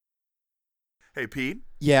Hey, Pete.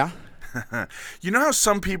 Yeah. You know how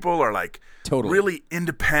some people are like Totally. really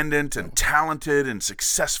independent and talented and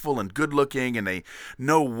successful and good looking, and they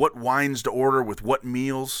know what wines to order with what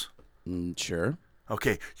meals? Sure.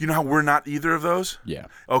 Okay. You know how we're not either of those? Yeah.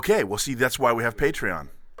 Okay. Well, see, that's why we have Patreon.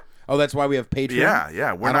 Oh, that's why we have Patreon?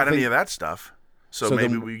 Yeah. We're I don't not any think- of that stuff. So So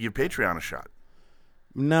maybe then- we give Patreon a shot.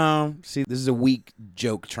 No. See, this is a weak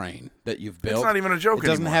joke train that you've built. It's not even a joke It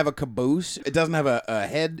doesn't anymore. have a caboose. It doesn't have a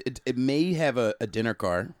head. It may have a dinner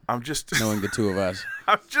car, I'm just knowing the two of us.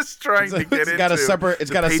 I'm just trying to get It's got a into supper. It's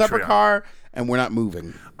the got a supper Patreon. car, and we're not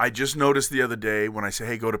moving. I just noticed the other day when I say,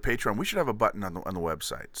 hey, go to Patreon, we should have a button on the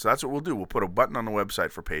website. So that's what we'll do. We'll put a button on the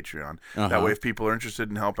website for Patreon. That way, if people are interested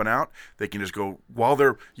in helping out, they can just go, while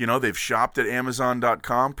they're, they've shopped at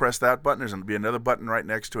Amazon.com, press that button. There's going to be another button right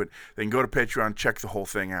next to it. They can go to Patreon, check the whole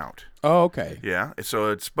thing out. Oh, okay. Yeah.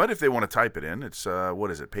 So but if they want to type it in, it's, what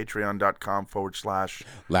is it? Patreon.com/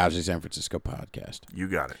 Lousy San Francisco podcast. You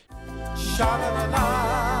got it.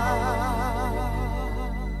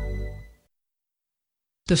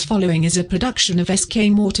 The following is a production of SK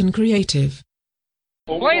Morton Creative.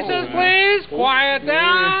 Places, please. Quiet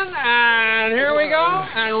down. And here we go.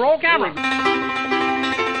 And roll camera.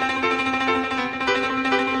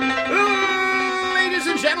 Ladies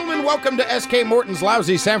and gentlemen, welcome to SK Morton's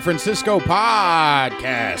Lousy San Francisco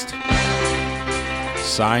podcast.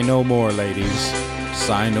 Sigh no more, ladies.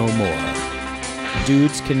 Sigh no more.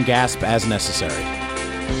 Dudes can gasp as necessary.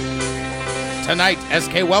 Tonight,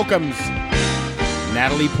 SK welcomes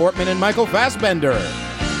Natalie Portman and Michael Fassbender,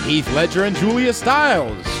 Heath Ledger and Julia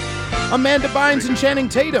Stiles, Amanda Bynes and Channing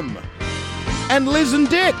Tatum, and Liz and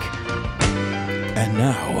Dick. And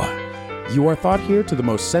now, you are thought here to the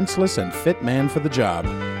most senseless and fit man for the job.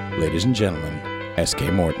 Ladies and gentlemen, S.K.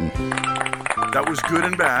 Morton. That was good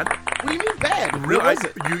and bad. What do you mean bad? Really, What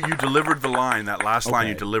was it? you delivered the line, that last line,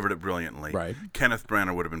 you Okay. delivered it brilliantly. Right. Kenneth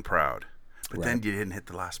Branagh would have been proud. But Right. then you didn't hit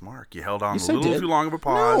the last mark. You held on Yes, a I little did. too long of a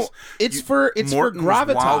pause. No, it's for Morton was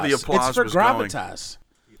gravitas. while the applause it's for was going. gravitas.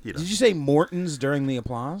 You know. Did you say Morton's during the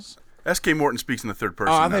applause? S.K. Morton speaks in the third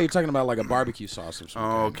person. Oh, I now. thought you were talking about like a barbecue sauce or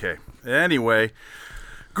something. Okay. Anyway,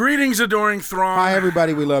 greetings, adoring throng. Hi,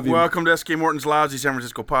 everybody. We love you. Welcome to S.K. Morton's Lousy San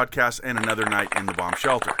Francisco podcast and another night in the bomb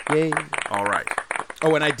shelter. Yay. All right.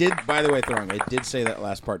 Oh, and I did, by the way, Throng, I did say that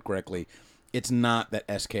last part correctly. It's not that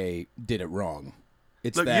SK did it wrong.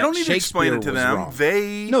 It's Look, that you don't need to explain Shakespeare it to was them.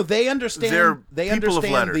 wrong. They understand. they're They people of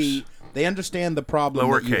understand letters. they understand the problem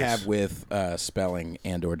that you Lowercase. have with spelling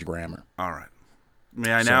and/or grammar. All right.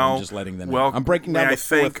 May I So now? I'm just letting them know. Well, I'm breaking down may I the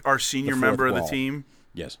fourth- thank our senior the fourth member of the wall. team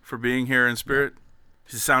Yes. for being here in spirit.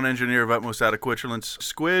 He's a sound engineer of utmost adequatulence,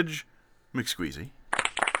 Squidge McSqueezy.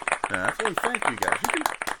 Thank you guys.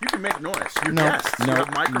 You can make noise. You're guests. You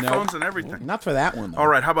have microphones and everything. Not for that one, though. All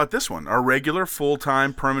right, how about this one? Our regular,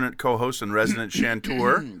 full-time, permanent co-host and resident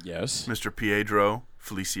chanteur, Yes. Mr. Pietro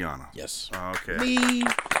Feliciano. Yes. Okay. Me.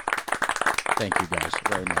 Thank you guys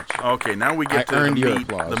very much. Okay, now we get I to earned your the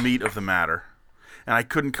applause. meat of the matter. And I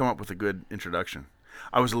couldn't come up with a good introduction.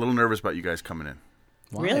 I was a little nervous about you guys coming in.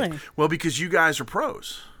 Really? Well, because you guys are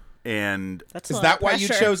pros. And That's Is a lot that of why you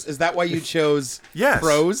pressure. chose? Is that why you chose? Yes.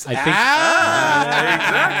 Pros. I think-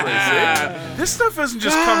 exactly. See? This stuff doesn't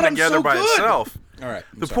just God, come I'm together so by good. itself. All right.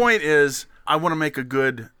 The point is, I want to make a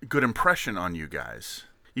good impression on you guys,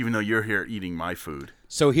 even though you're here eating my food.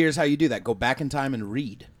 So here's how you do that. Go back in time and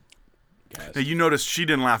read. Guys. Now, you noticed she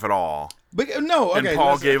didn't laugh at all, But, no, okay. and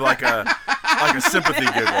Paul listen. gave like a sympathy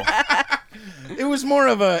giggle. It was more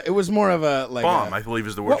of a like. Bomb, a- I believe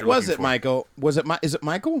is the word What you're was looking it, for. Michael? Was it? Is it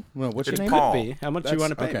Michael? Well, what's It's your name? Paul. Be. How much you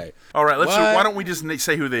want to pay? Okay. All right, What? why don't we just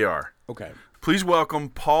say who they are? Okay. Please welcome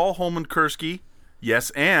Paul Holman-Kursky,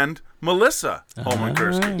 yes, and Melissa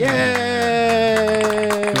Holman-Kursky.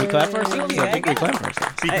 Yay! Can we clap for ourselves? I think we clap for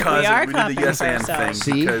ourselves. Because We are we did clapping the yes for and thing. ourselves.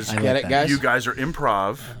 See, Because I get like it, that. guys. you guys are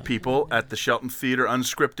improv people at the Shelton Theater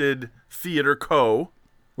Unscripted Theater Co.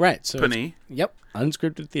 Right. So Company. Yep.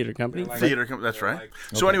 Unscripted theater company. That's right.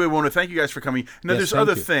 So anyway, we want to thank you guys for coming. Now, Yes, there's thank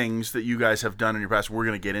other you. things that you guys have done in your past. We're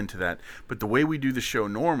going to get into that. But the way we do the show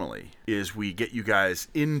normally is we get you guys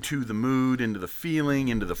into the mood, into the feeling,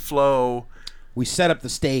 into the flow. We set up the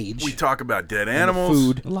stage. We talk about dead animals,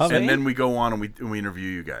 food. Love and it. then we go on and we interview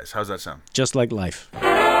you guys. How's that sound? Just like life.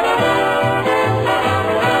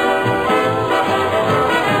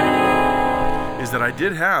 Is that I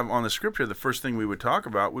did have on the script here, the first thing we would talk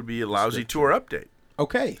about would be a lousy tour update.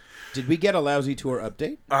 Okay. Did we get a lousy tour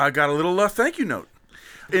update? I got a little thank you note.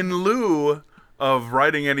 In lieu of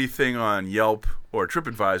writing anything on Yelp or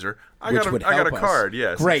TripAdvisor, I Which got would a help us. card.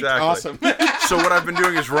 Yes, Great. exactly. Awesome. So what I've been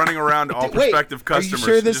doing is running around all prospective customers, are you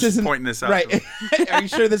sure this just isn't pointing this out. right? to them. Are you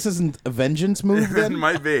sure this isn't a vengeance move It then?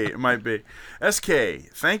 might be. It might be. SK,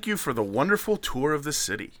 thank you for the wonderful tour of the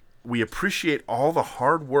city. We appreciate all the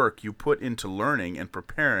hard work you put into learning and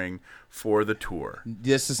preparing for the tour.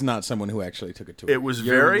 This is not someone who actually took a tour. It was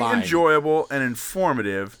You're very lying. enjoyable and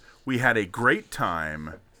informative. We had a great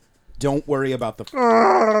time. Don't worry about the.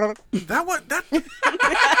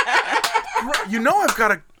 You know, I've got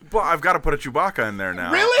to put a Chewbacca in there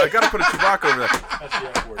now. Really? I got to put a Chewbacca over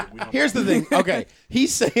there. Here's the thing. Okay,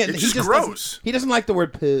 he's saying It's he just just gross. He doesn't like the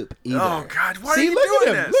word poop either. Oh God, why See, are you look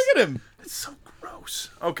doing at him. this? Look at him. It's so gross.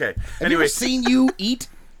 Okay. Have Anyway, you ever seen you eat?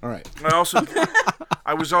 All right. I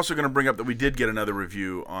was also going to bring up that we did get another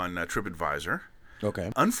review on TripAdvisor.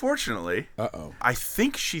 Okay. Unfortunately, Uh-oh. I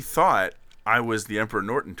think she thought I was the Emperor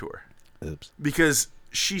Norton tour. Oops. Because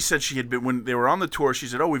she said she had been, when they were on the tour, she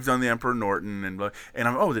said, "Oh, we've done the Emperor Norton," and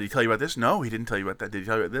I'm, "Oh, did he tell you about this?" No, he didn't tell you about that. Did he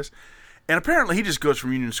tell you about this? And apparently, he just goes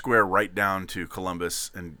from Union Square right down to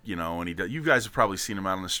Columbus, and and he does. You guys have probably seen him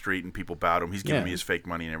out on the street, and people bow to him. He's giving me his fake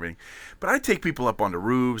money and everything. But I take people up onto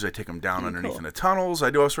roofs. I take them down underneath in the tunnels.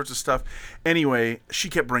 I do all sorts of stuff. Anyway, she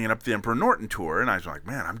kept bringing up the Emperor Norton tour, and I was like,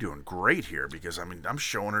 "Man, I'm doing great here," because I'm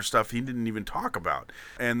showing her stuff he didn't even talk about.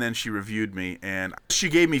 And then she reviewed me, and she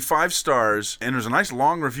gave me 5 stars, and there's a nice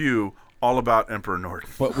long review all about Emperor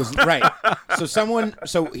Norton. What was right?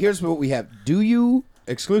 So here's what we have. Do you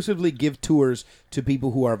exclusively give tours to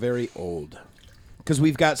people who are very old? Because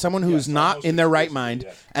we've got someone who's not in their right mind,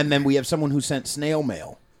 and then we have someone who sent snail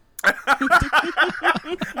mail. I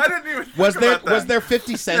didn't even think Was about that. there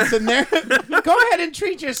 50 cents in there? Go ahead and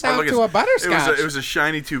treat yourself Look, to a butterscotch. It was a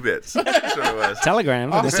shiny 2 bits. That's what it was.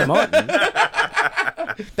 Telegram for Mr.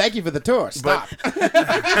 Morton. Thank you for the tour. Stop.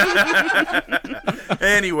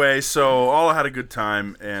 Anyway, so all had a good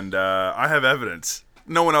time, and I have evidence.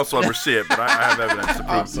 No one else will ever see it, but I have evidence to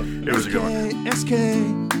prove it was a good one. SK.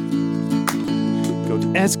 Go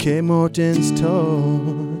to SK Morton's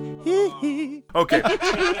tour. Okay,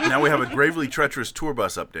 now we have a Gravely Treacherous tour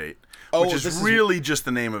bus update, which is really just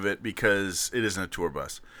the name of it because it isn't a tour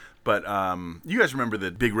bus. But you guys remember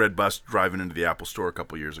the big red bus driving into the Apple store a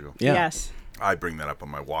couple years ago? Yeah. Yes. I bring that up on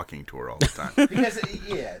my walking tour all the time.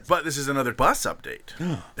 Yeah. But this is another bus update.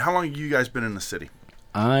 How long have you guys been in the city?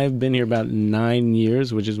 I've been here about 9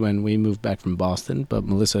 years, which is when we moved back from Boston, but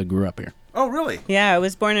Melissa grew up here. Oh, really? Yeah, I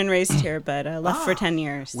was born and raised here, but left for 10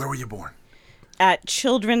 years. Where were you born? At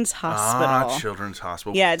Children's Hospital. Children's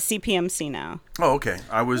Hospital. Yeah, at CPMC now. Oh, okay.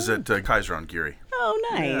 I was at Kaiser on Geary. Oh,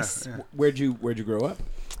 nice. Yeah. Where'd you grow up?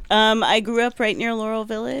 I grew up right near Laurel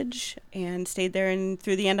Village and stayed there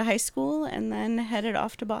through the end of high school and then headed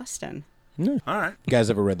off to Boston. All right. You guys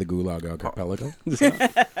ever read the Gulag Archipelago?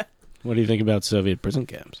 What do you think about Soviet prison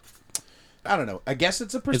camps? I don't know. I guess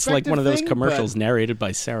it's a perspective It's like one of those thing, commercials but- narrated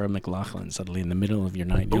by Sarah McLachlan suddenly in the middle of your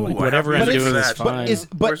night. You're Ooh, like, I whatever have I'm music doing for is that.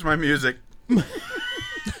 fine. Where's my music?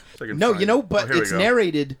 No, you know, but here we it's go.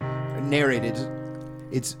 narrated.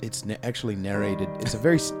 It's actually narrated. It's a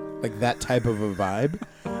very like that type of a vibe,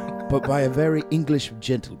 but by a very English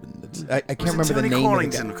gentleman. I can't remember the name of the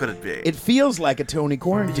guy. Could it be? It feels like a Tony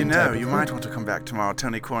Quarantine. You know, type of you thing. might want to come back tomorrow.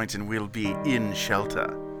 Tony Quarrington will be in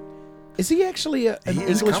shelter. Is he actually an He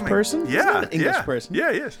is English coming. person? He's Yeah, not an English yeah. person.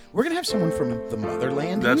 Yeah, he is. We're gonna have someone from the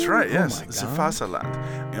motherland. That's here? right, Oh yes. my The God.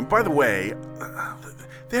 Fasaland. And by the way,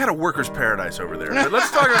 they had a workers' paradise over there. But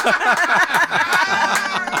let's talk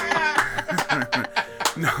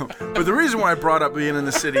No, but the reason why I brought up being in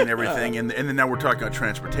the city and everything, and then now we're talking about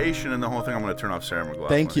transportation and the whole thing, I'm going to turn off Sarah McLachlan.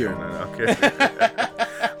 Thank you. Okay.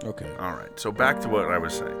 Okay, All right. So back to what I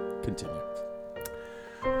was saying. continue.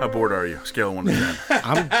 How bored are you? Scale of 1 to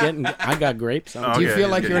 10. I got grapes. Oh, Do you okay, feel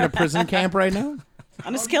like okay. you're in a prison camp right now?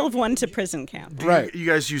 On a scale of 1 to prison camp. Right. You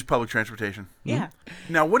guys use public transportation? Yeah.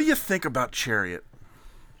 Now, what do you think about Chariot?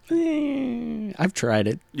 I've tried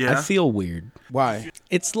it. Yeah? I feel weird. Why?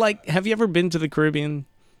 It's like, have you ever been to the Caribbean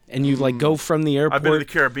and you like go from the airport? I've been to the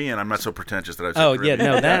Caribbean. I'm not so pretentious that I've said Oh, yeah,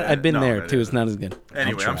 Caribbean. no, that I've been No, there no, too. no. It's not as good.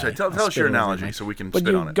 Anyway, I'll I'm sorry. try. Tell I'll us your spit over analogy my- so we can But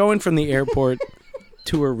spit you're on it. going from the airport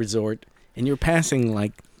to a resort and you're passing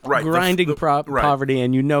like Right, grinding right. poverty,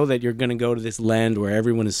 and you know that you're going to go to this land where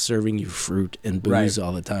everyone is serving you fruit and booze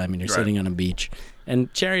all the time, and you're Right. sitting on a beach.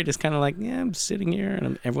 And Chariot is kind of like, yeah, I'm sitting here,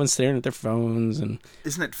 and everyone's staring at their phones, and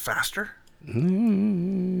Isn't it faster? not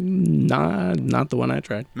the one I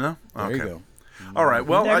tried. No? There Okay. you go. All right.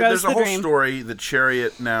 Well, There there's goes a the whole dream. story. The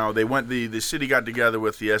Chariot now, the city got together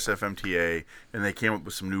with the SFMTA, and they came up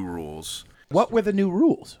with some new rules. What were the new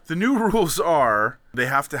rules? The new rules are they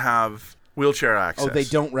have to have wheelchair access. Oh, they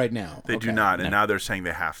don't right now. They do Okay. not, and now they're saying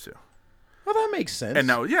they have to. Well, that makes sense. And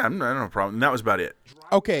now, I don't have a problem. And that was about it.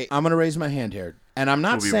 Okay, I'm going to raise my hand here. And I'm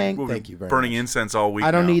not saying... Thank you very much. Burning incense all week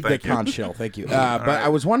I don't now. need the Thank you. conch shell. Thank you. But I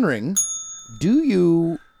was wondering, do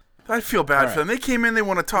you... I feel bad for them. They came in, they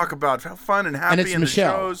want to talk about how fun and happy it's in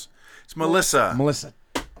Michelle. the shows. It's Melissa. Melissa.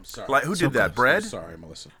 I'm sorry. Like, who did that? Bread? I'm sorry,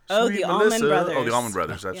 Melissa. Oh, Sweet the Melissa. Almond Brothers. Oh, the Almond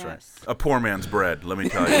Brothers. That's Yes. right. A poor man's bread, let me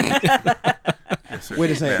tell you. Yes, sir.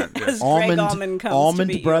 Wait a second. Yeah, As Greg Almond comes to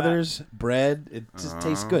beat you Brothers bread. It just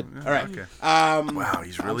tastes good. All right. Okay. Wow,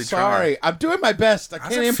 he's really sorry. I'm doing my best. I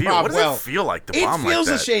How's can't it feel? improv What does well. it feel like to It bomb like feels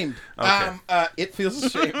that? ashamed. Okay. It feels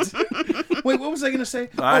ashamed. Wait, what was I going to say?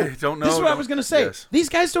 I don't know. This is what I was going to say. Yes. These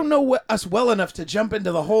guys don't know us well enough to jump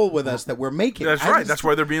into the hole with us that we're making. That's right. That's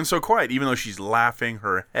why they're being so quiet, even though she's laughing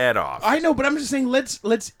her head off. I know, but I'm just saying, let's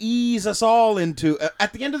ease us all into.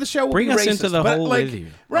 At the end of the show, we'll Bring be us racist, into the but, hole like, with you.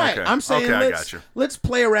 Right. Okay. I'm saying Okay, I let's gotcha. let's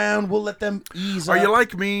play around. We'll let them ease. Are up. you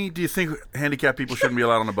like me? Do you think handicapped people shouldn't be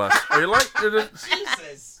allowed on the bus? Are you like...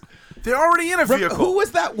 Jesus? They're already in a vehicle. Who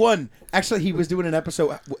was that one? Actually, he was doing an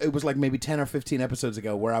episode. It was like maybe 10 or 15 episodes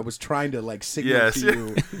ago where I was trying to like signal Yes. to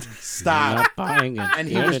you, stop. Not buying it. And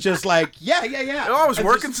he was just like, yeah. Oh, I was And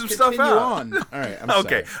working just some stuff continue out. on. All right. I'm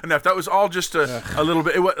Okay, sorry. enough. That was all just a little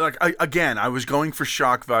bit. It was, like again, I was going for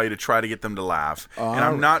shock value to try to get them to laugh, and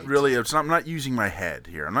I'm not really. I'm not using my head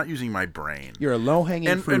here. I'm not using my brain. You're a low hanging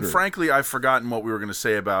And fruiter. frankly, I've forgotten what we were going to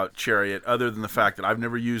say about Chariot, other than the fact that I've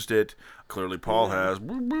never used it. Clearly, Paul has,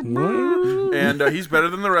 and he's better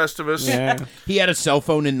than the rest of us. Yeah. He had a cell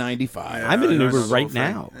phone in '95. I'm in an that's Uber the right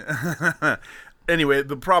whole thing. now. Anyway,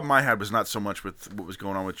 the problem I had was not so much with what was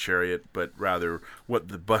going on with Chariot, but rather what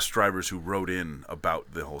the bus drivers who wrote in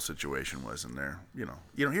about the whole situation was in there.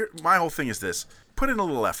 Here, my whole thing is this: put in a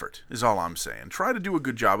little effort is all I'm saying. Try to do a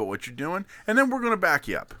good job at what you're doing, and then we're going to back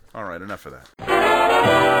you up. All right, enough of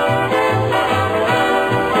that.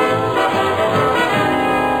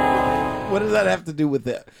 What does that have to do with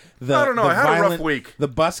the I don't know. the I had a rough violent- week. The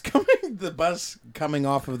bus coming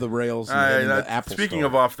off of the rails. And the Apple Speaking Store.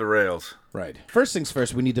 of off the rails, Right. First things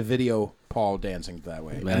first, we need to video Paul dancing that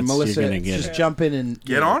way. That's- and Melissa, you're gonna get just it. jump in and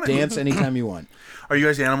Get on it. dance anytime you want. are you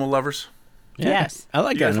guys animal lovers? Yeah. Yes. I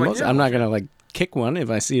like You guys like animals. I'm not going to like kick one if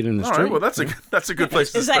I see it in the All street. right. Well, that's a good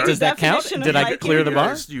place to Is that start. your Does that count? definition of Did I liking? clear the You bar?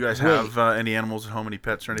 guys, do you guys have any animals at home, any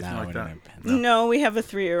pets or anything No, like we that? don't have pets. No, we have a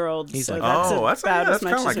 3-year-old, He's so like- that's Oh, that's- about that's as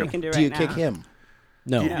much kinda as like we a- can do right Do you now. kick him?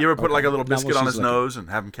 No. You ever put like a little Not while biscuit on she's his not- nose and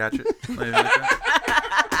have him catch it? Anything like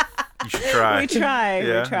that? You should try. We try.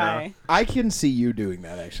 Yeah, we try. I can see you doing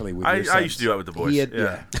that actually with your I used sons. to do that with the boys. He had-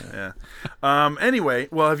 yeah. Anyway,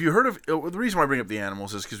 well, have you heard of... the reason why I bring up the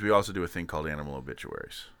animals is because we also do a thing called animal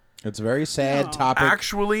obituaries. It's a very sad topic.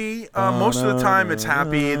 Actually, most of the time it's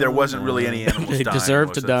happy. There wasn't really any animals They dying deserve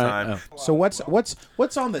most to of the die. time. Oh. So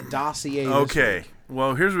what's on the dossier? this Okay. week?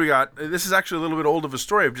 Well, here's what we got. This is actually a little bit old of a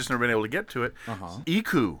story. I've just never been able to get to it.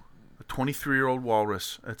 Iku, a 23-year-old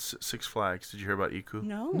walrus at Six Flags. Did you hear about Iku?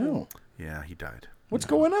 No. Yeah, he died. What's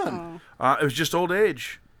going on? It was just old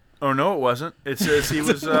age. Oh, no, it wasn't. It says he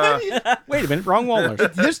was... Wait a minute. Wrong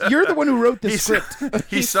walrus. You're the one who wrote this script.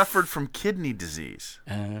 he suffered from kidney disease.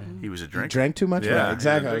 He was a drinker. Drank too much? Yeah, Right,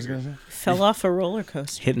 exactly. I he was was a gonna say. Fell off a roller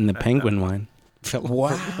coaster. Hitting the penguin wine.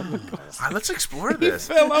 Wow. Let's explore this.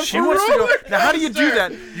 fell off She a wants to go. roller Now, how do you do coaster.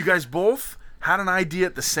 that? You guys both had an idea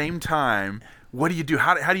at the same time. What do you do?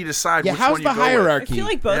 How do you decide Yeah, which how's one you the go with? I hierarchy? feel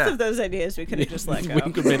like both Yeah. of those ideas we could have just let go.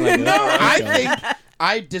 We could be like, No,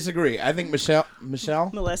 I disagree. I think Michelle.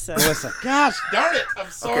 Melissa. Gosh darn it! I'm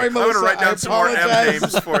sorry, I'm Melissa. going to write down I some more M apologize.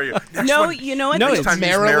 names for you. Next No, one, you know what? No, next it's time use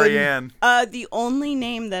Marilyn. Marianne. The only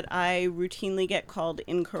name that I routinely get called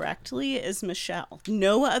incorrectly is Michelle.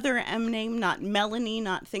 No other M name, not Melanie,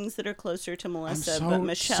 not things that are closer to Melissa, so- but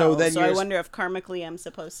Michelle. so then I you're- wonder if karmically I'm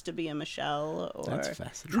supposed to be a Michelle or That's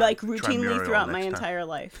fascinating. like Try routinely Muriel throughout my next time. entire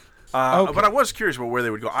life. But I was curious about where they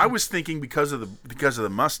would go. I was thinking because of the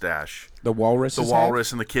mustache, The walrus. the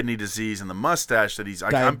walrus and the kidney disease and the mustache that he's.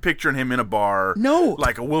 I'm picturing him in a bar. No.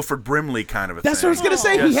 like a Wilford Brimley kind of a That's thing. what I was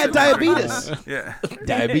gonna say. He had diabetes. Yeah.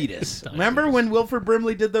 Diabetes. Remember when Wilford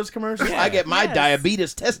Brimley did those commercials? I get my Yes.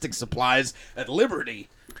 diabetes testing supplies at Liberty.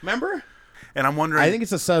 Remember? And I'm wondering. I think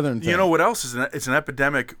it's a southern thing. You know what else is? It's an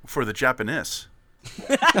epidemic for the Japanese.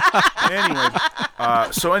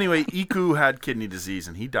 Anyway, Iku had kidney disease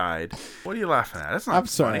and he died. What are you laughing at? That's not I'm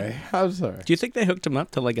sorry. funny. I'm sorry. Do you think they hooked him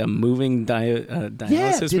up to like a moving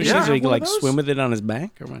dialysis did he machine have so he could one of like those? swim with it on his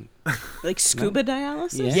back or what? Like scuba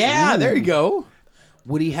dialysis? Yeah, there you go.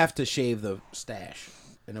 Would he have to shave the stash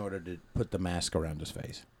in order to put the mask around his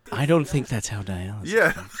face? I don't think that's how dialysis.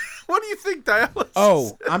 Yeah. What do you think dialysis?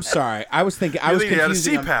 Oh, I'm sorry. I was thinking. I You was think he had a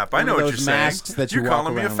confusing on CPAP. I one know of what those you're saying. masks that You're you calling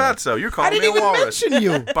walk me a around with. fatso. You're I calling didn't me a even walrus. mention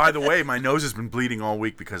you. By the way, my nose has been bleeding all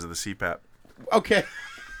week because of the CPAP. Okay.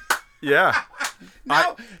 Yeah.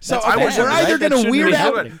 No, so I okay, was we're right. either That going to shouldn't be weird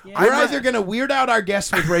out. happening. We're either going to weird out our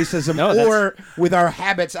guests with racism, No, that's- or with our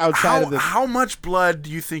habits outside of the. How much blood do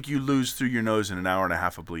you think you lose through your nose in an hour and a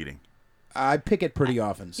half of bleeding? I pick it pretty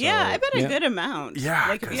often. So, Yeah, I bet a good amount. Yeah,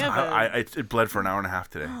 like if 'cause you have a. it bled for an hour and a half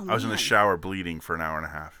today. I was in the man. shower bleeding for an hour and a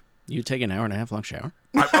half. You take an hour and a half long shower?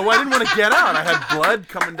 I didn't want to get out. I had blood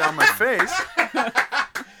coming down my face.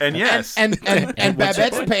 And yes. and what's Babette's your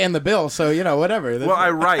point? paying the bill, so whatever. well, I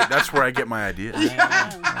write. That's where I get my ideas.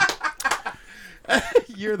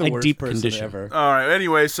 You're the Like worst deep person condition. ever. All right.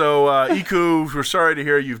 Anyway, so Iku, we're sorry to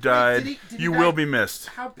hear you've died. did You he will die? be missed.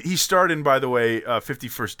 How- He starred in, by the way, 50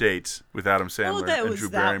 First Dates with Adam Sandler that and was Drew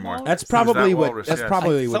that Barrymore. walrus? That's He was that probably what. walrus, That's yes.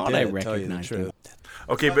 probably I what thought did I it, tell you the recognized truth. him.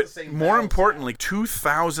 Okay, About the but same more barrel. importantly,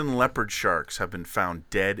 2,000 leopard sharks have been found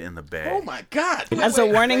dead in the bay. Oh my God! As a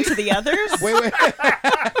warning to the others. Wait.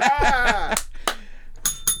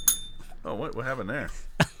 Oh, what happened there?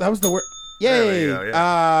 That was the word. There Yay! we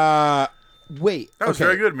go, Wait. That was okay.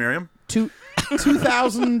 very good, Miriam.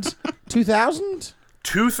 2,000? 2,000?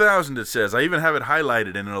 2,000, it says. I even have it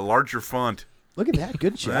highlighted in a larger font. Look at that.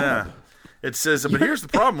 Good job. Yeah. It says, but here's the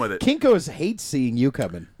problem with it. Kinko's hates seeing you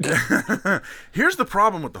coming. Here's the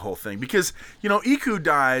problem with the whole thing. Because, Iku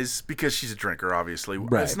dies because she's a drinker, obviously.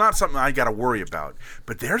 Right. It's not something I got to worry about.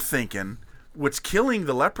 But they're thinking what's killing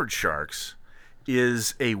the leopard sharks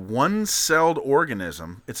is a one-celled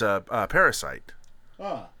organism. It's a parasite.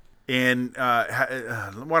 And why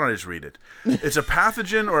don't I just read it? It's a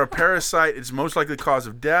pathogen or a parasite. It's most likely the cause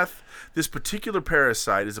of death. This particular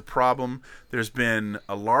parasite is a problem. There's been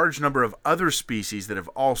a large number of other species that have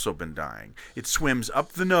also been dying. It swims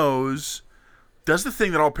up the nose, does the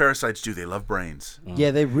thing that all parasites do. They love brains.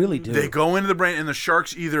 Yeah, they really do. They go into the brain, and the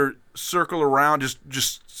sharks either circle around,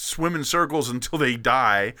 just swim in circles until they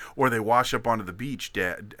die, or they wash up onto the beach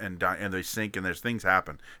dead and die, and they sink, and there's things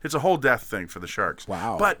happen. It's a whole death thing for the sharks.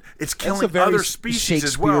 Wow. But it's a killing very other species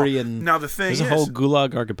as well. Shakespearean- Now the thing There's is, a whole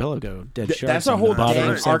Gulag archipelago, dead sharks. That's a on whole the bottom dang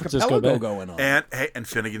of San Francisco archipelago Bay. going on. and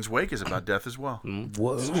Finnegan's Wake is about death as well.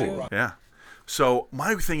 Whoa. Yeah. So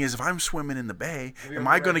my thing is, if I'm swimming in the bay, am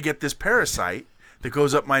I going to get this parasite that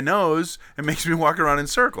goes up my nose and makes me walk around in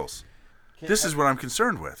circles? This is what I'm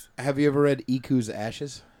concerned with. Have you ever read Iku's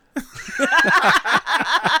Ashes?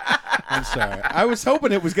 I'm sorry. I was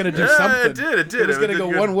hoping it was going to do Yeah, something. it did, it did. It was It going to did go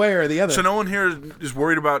good. one way or the other. So no one here is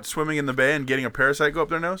worried about swimming in the bay and getting a parasite go up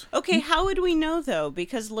their nose? Okay, how would we know though?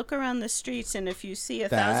 Because look around the streets, and if you see 1,000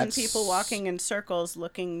 That's- people walking in circles,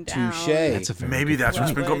 looking down, Touche. That's a very Maybe good that's what's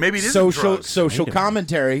point. been going. Maybe it is social drugs. social Wait a minute.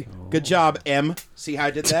 commentary. Good job, M. See how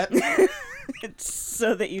I did that? it's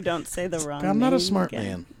so that you don't say the wrong. I'm not a name smart again.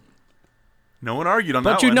 man. No one argued on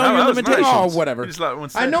But that you one. know No, your that was limitations. nice. Oh, whatever. You just let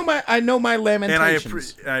one I say. know my and I,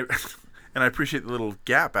 lamentations. and I appreciate the little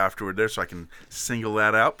gap afterward there, so I can single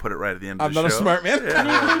that out, put it right at the end I'm of the not show. a smart man.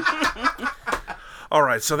 Yeah. All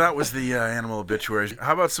right, so that was the animal obituaries.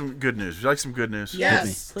 How about some good news? Would you like some good news?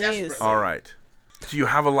 Yes. Please. All right. Do you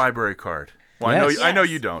have a library card? Well, Yes. I know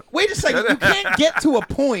you don't. Wait a second. You can't get to a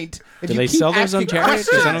point if Do you they keep sell those on asking charity? Because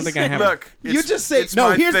I don't questions. think I have. Look, You it's- just say it's no.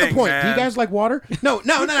 my Here's thing, the point. man. Do you guys like water? No.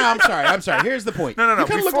 I'm sorry. Here's the point. No. You kind of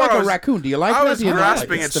look Before like I a was- raccoon. Do you like I that? was Do you not?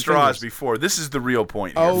 grasping It's at the straws fingers. before. This is the real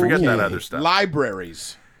point here. Oh, Forget that other stuff.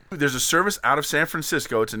 Libraries. There's a service out of San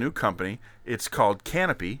Francisco. It's a new company. It's called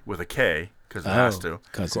Canopy with a K because it has to.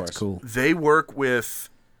 Because it's cool. They work with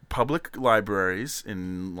public libraries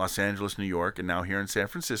in Los Angeles, New York, and now here in San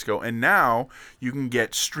Francisco. And now you can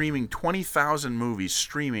get streaming 20,000 movies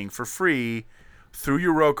streaming for free through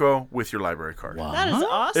your Roku with your library card. Wow. That is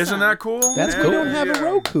awesome. Isn't that cool? That's I cool. don't have Yeah. a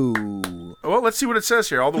Roku. Well, let's see what it says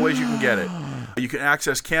here. All the ways you can get it. You can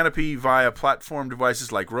access Canopy via platform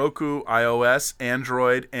devices like Roku, iOS,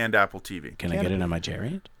 Android, and Apple TV. Can I get it on my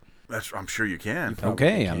chariot? I'm sure you can.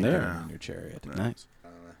 Okay, I'm there. In your chariot. Nice.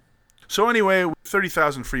 So anyway,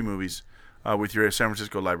 30,000 free movies with your San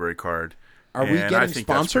Francisco library card. Are we And I getting think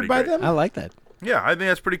that's sponsored pretty by great. them? I like that. Yeah, I think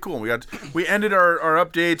that's pretty cool. We ended our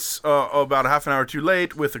updates about a half an hour too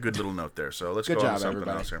late with a good little note there. So let's Good go on job, to something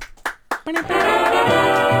everybody. else here.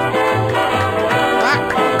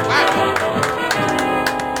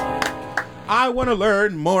 I want to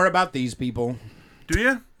learn more about these people. Do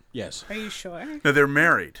you? Yes. Are you sure? No, they're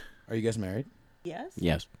married. Are you guys married? Yes.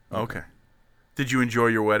 Yes. Okay. Did you enjoy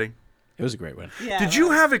your wedding? It was a great one. Yeah. Did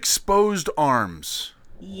you have exposed arms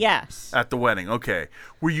Yes. at the wedding? Okay.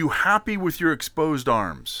 Were you happy with your exposed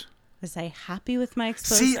arms? Was I happy with my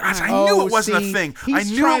exposed See, arm? I knew it wasn't a thing. I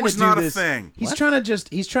he's knew trying it was to do not a this. thing. He's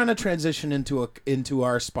trying to transition into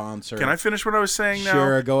our sponsor. Can I finish what I was saying now?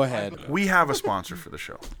 Sure, go ahead. We have a sponsor for the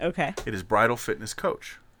show. Okay. It is Bridal Fitness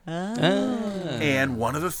Coach. And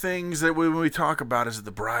one of the things that when we talk about is that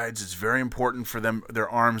the brides, it's very important for them, their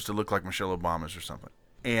arms to look like Michelle Obama's or something.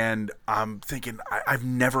 And I'm thinking, I've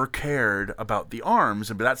never cared about the arms,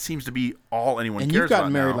 but that seems to be all anyone And cares you've gotten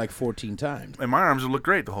about married now. like 14 times. And my arms have looked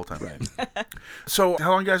great the whole time. Right. So,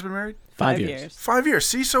 how long you guys been married? 5 years. 5 years.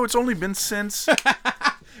 See, so it's only been since.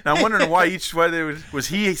 Now, I'm wondering why was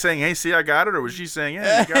he saying, "Hey, see, I got it," or was she saying,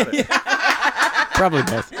 "Yeah, you got it"? Probably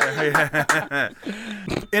both.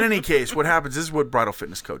 In any case, what happens this is what Bridal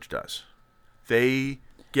Fitness Coach does. They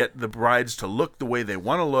get the brides to look the way they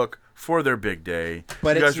want to look for their big day.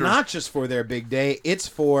 But You it's guys are- not just for their big day. It's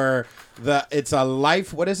for it's a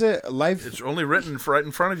life. What is it? Life. It's only written right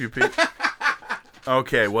in front of you, Pete.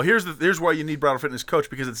 Okay, well, here's why you need Bridal Fitness Coach,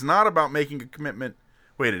 because it's not about making a commitment.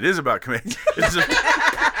 Wait, it is about commitment.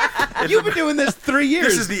 You've been doing this 3 years.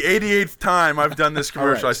 This is the 88th time I've done this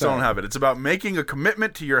commercial. right, I still don't sorry. have it. It's about making a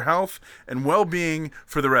commitment to your health and well-being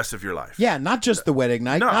for the rest of your life. Yeah, not just the wedding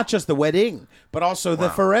night, No. not just the wedding, but also the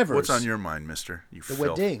Wow. forevers. What's on your mind, mister? You The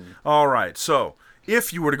filth. wedding. All right, so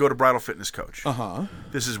if you were to go to Bridal Fitness Coach, Uh-huh.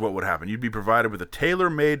 this is what would happen. You'd be provided with a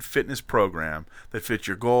tailor-made fitness program that fits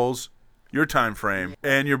your goals, your time frame,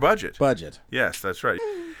 and your budget. budget? Yes, that's right.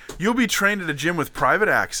 You'll be trained at a gym with private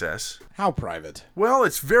access. How private? Well,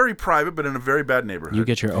 it's very private, but in a very bad neighborhood. You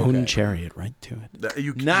get your own chariot right to it.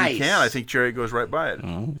 You Nice. can. I think Cherry goes right by it.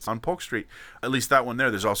 It's on Polk Street. At least that one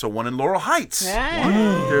there. There's also one in Laurel Heights.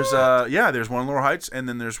 There's there's one in Laurel Heights, and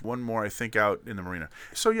then there's one more I think out in the marina.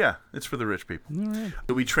 So yeah, it's for the rich people.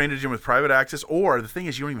 You'll be trained at a gym with private access, or the thing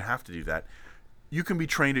is, you don't even have to do that. You can be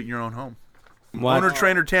trained at your own home. What? Owner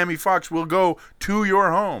trainer Tammy Fox will go to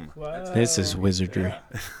your home. This is wizardry.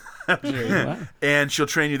 And she'll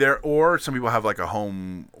train you there, or some people have like a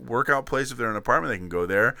home workout place. If they're in an apartment, they can go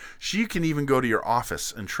there. She can even go to your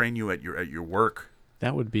office and train you at your work.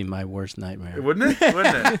 That would be my worst nightmare. Wouldn't it?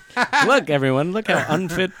 Wouldn't it? Look, everyone, look how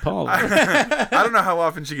unfit Paul is. I don't know how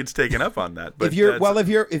often she gets taken up on that. But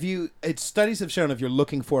studies have shown if you're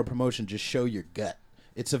looking for a promotion, just show your gut.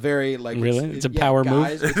 It's a very Really? It's a power move?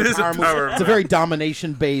 It's It is a power power move. It's a very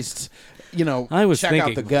domination based. I was check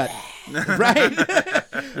out thinking. the gut, right?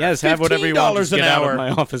 Yes, have whatever you want. $15 Just an get out hour. of my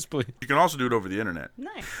office, please. You can also do it over the internet.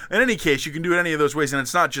 Nice. In any case, you can do it any of those ways, and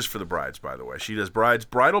it's not just for the brides, by the way. She does brides,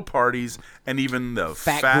 bridal parties, and even the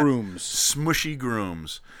Fat grooms. smushy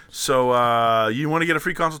grooms. So you want to get a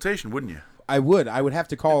free consultation, wouldn't you? I would have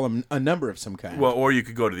to call them a number of some kind. Well, or you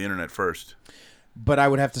could go to the internet first. but I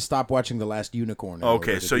would have to stop watching The Last Unicorn. in order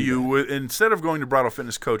Okay, to so do you that. would, instead of going to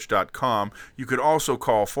bridalfitnesscoach.com, you could also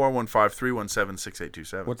call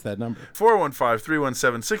 415-317-6827. What's that number?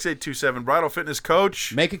 415-317-6827. Bridal Fitness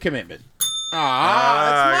Coach. Make a commitment.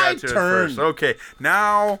 I got it's to my it turn. first. Okay,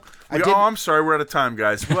 now. I'm sorry, we're out of time,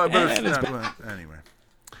 guys. But anyway.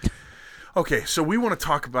 Okay, so we want to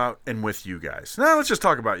talk about and with you guys. Now let's just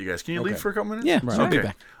talk about you guys. Can you leave for a couple minutes? Yeah, I'll be Okay.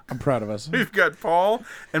 back. I'm proud of us. We've got Paul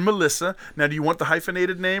and Melissa. Now, do you want the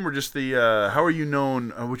hyphenated name or just the? How are you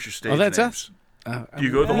known? What's your stage? Oh, that's names? us. Do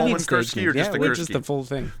you go the We need Holman stage Kursky or names. just the we're Kursky? just the full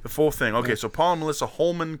thing. The full thing. Okay, so Paul and Melissa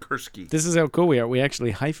Holman Kursky. This is how cool we are. We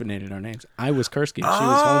actually hyphenated our names. I was Kursky, she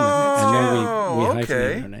was Holman, and then we hyphenated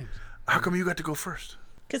okay. our names. How come you got to go first?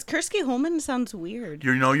 Because Kursky Holman sounds weird.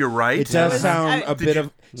 You're right. It does sound a Did bit you-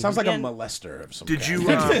 of. Sounds like a Yeah. molester of some Did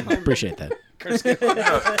kind. you? Appreciate that.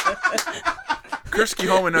 Kursky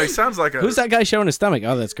Holman. No, he sounds like a. Who's that guy showing his stomach?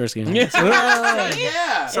 Oh, that's Kursky.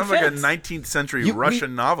 Yeah. Sounds like a 19th century You-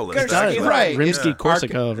 Russian novelist. Kursky. actually. Right. Rimsky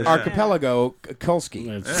Korsakov. Archipelago Kulski.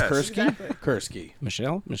 Yes. Kursky? Kursky.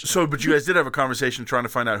 Michelle? So, but you guys did have a conversation trying to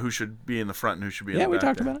find out who should be in the front and who should be in Yeah, the we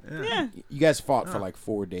back. talked about it. Yeah. You guys fought for like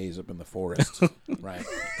 4 days up in the forest. Right.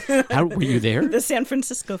 How were you there? The San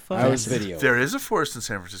Francisco Forest. I was video. There is a forest in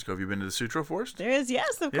San Francisco. Have you been to the Sutro Forest? There is,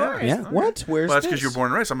 yes, of Yeah. course. Yeah. What? Where's Well, that's this? because you're born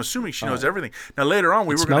and raised. I'm assuming she knows everything. Now later on,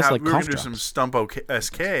 we were going smells to like do cough some drops. Stump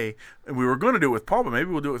SK, and we were going to do it with Paul, but maybe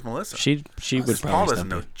we'll do it with Melissa. She would Paul probably doesn't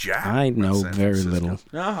know stump you. jack. I about know San very Francisco.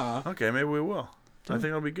 little. Uh-huh. Okay, maybe we will. I think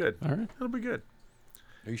it'll be good. All right. It'll be good.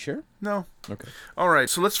 Are you sure? No. Okay. All right,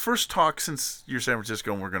 so let's first talk, since you're San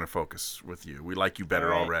Francisco and we're going to focus with you. We like you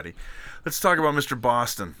better already. Let's talk about Mr.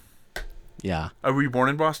 Boston. Yeah. Were you born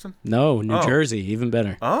in Boston? No, New Oh. Jersey, even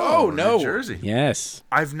better. Oh, no. New Jersey. Yes.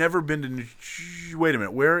 I've never been to Wait a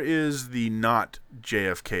minute. Where is the not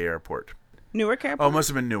JFK airport? Newark Airport. Oh, it must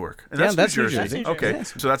have been Newark. And Yeah, that's that's New New Jersey. Jersey. Okay,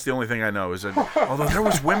 Yes. so that's the only thing I know is that. Although there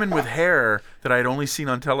was women with hair that I had only seen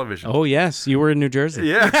on television. Oh, yes. You were in New Jersey.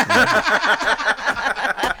 Yeah,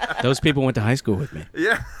 Those people went to high school with me.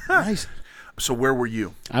 yeah. Nice. So where were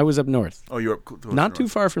you? I was up north. Oh, you're up. Not too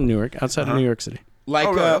far from Newark, outside of New York City. Like,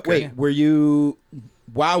 Oh, really? Okay. wait, were you...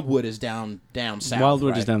 Wildwood is down south,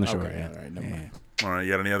 Wildwood right? is down the shore, Okay, yeah. all right, never mind. All right,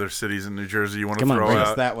 you got any other cities in New Jersey you want to Come on, throw bring out?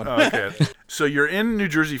 us that one. Okay. So you're in New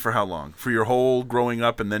Jersey for how long? For your whole growing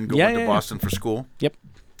up and then going to Boston for school? Yep.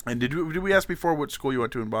 And did we ask before what school you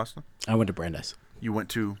went to in Boston? I went to Brandeis. You went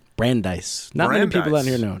to... Brandeis. Not many people out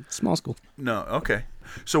Brandeis. here know. Small school. No, okay.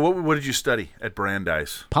 So what did you study at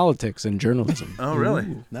Brandeis? Politics and journalism. Oh, really?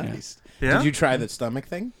 Nice. Yeah? Did you try the stomach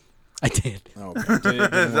thing? I did. Oh, okay.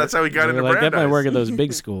 That's how we got They into were like, that Brandeis. might work at those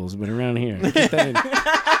big schools, but around here. Keep that in.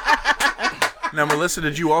 Now, Melissa,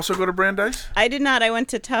 did you also go to Brandeis? I did not. I went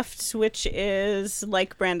to Tufts, which is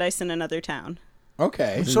like Brandeis in another town.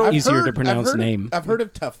 Okay. So- I've Easier to heard- pronounce I've heard name. I've heard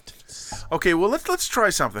of Tufts. Okay, well, let's try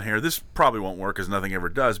something here. This probably won't work because nothing ever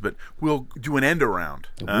does, but we'll do an end around.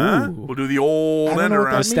 We'll do the old I don't end know what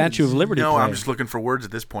around. that The Statue of Liberty No, play. I'm just looking for words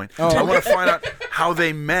at this point. Oh, I want to find out how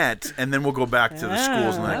they met, and then we'll go back to the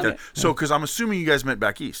schools and like that. So, because I'm assuming you guys met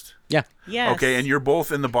back east. Yeah. Yes. Okay, and you're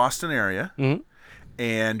both in the Boston area,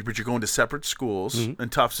 but you're going to separate schools,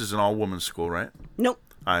 and Tufts is an all-women's school, right? Nope.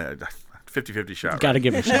 50-50 shot. Got to Right?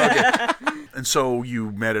 give it a shot. And so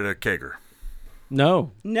you met at a kegger.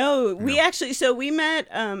 No. No, we actually, so we met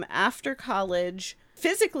after college,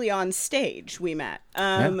 physically on stage we met.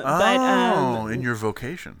 But in your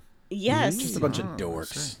vocation. yes. Just a bunch of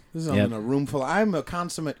dorks. This is Yep. in a room full. I'm a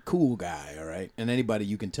consummate cool guy, all right? And anybody,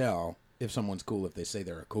 you can tell if someone's cool if they say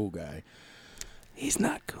they're a cool guy. He's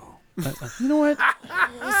not cool. You know what?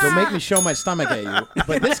 Don't make me show my stomach at you.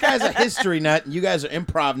 But this guy's a history nut, and you guys are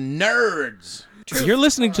improv nerds. You're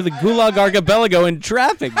listening to the Gulag Archipelago in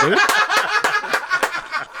traffic, dude.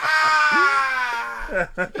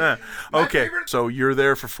 Okay, so you're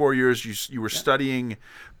there for 4 years. You were studying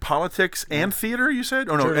politics and theater, you said?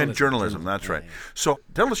 Oh, no, and journalism. That's right. So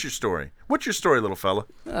tell us your story. What's your story, little fella?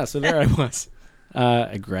 So there I was.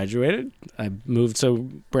 I graduated. I moved. So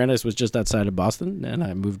Brandeis was just outside of Boston, and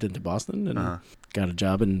I moved into Boston and got a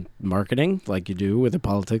job in marketing, like you do with a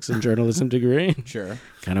politics and journalism degree. Sure.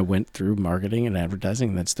 Kind of went through marketing and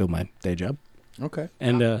advertising. That's still my day job. Okay.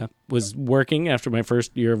 And was working after my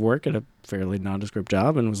first year of work at a fairly nondescript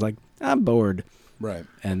job, and was like, I'm bored. Right.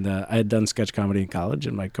 And I had done sketch comedy in college,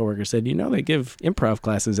 and my coworker said, they give improv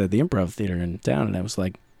classes at the Improv Theater in town. And I was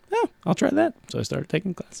like, oh, I'll try that. So I started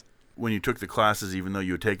taking classes. When you took the classes, even though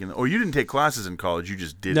you had taken... Or you didn't take classes in college, you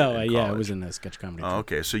just did it No, in yeah, I college. was in the sketch comedy. Oh,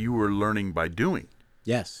 okay, so you were learning by doing.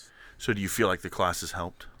 Yes. So do you feel like the classes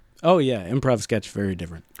helped? Oh, yeah. Improv sketch, very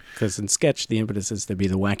different. Because in sketch, the impetus is to be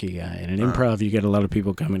the wacky guy. And in improv, you get a lot of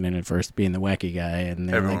people coming in at first being the wacky guy. And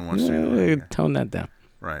they're Everyone like, wants to be the wacky guy. tone that down.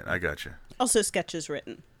 Right, I got you. Also sketches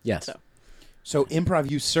written. Yes. So improv,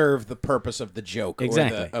 you serve the purpose of the joke,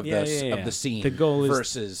 Exactly. or of Yeah, the yeah, yeah. of the scene. The goal is-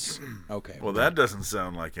 versus. Okay. Well, that doesn't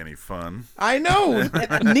sound like any fun. I know.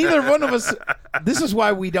 Neither one of us. This is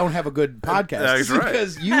why we don't have a good podcast. That's right.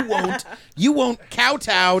 Because you won't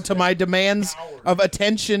kowtow to my demands of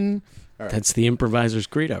attention. That's the improviser's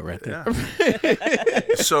credo right there.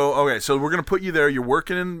 So we're going to put you there. You're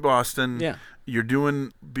working in Boston. Yeah. You're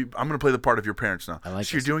doing... I'm going to play the part of your parents now. I like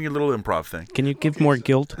So you're this. doing a little improv thing. Can you give more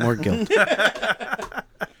guilt? More guilt.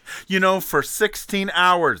 For 16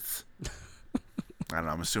 hours. I don't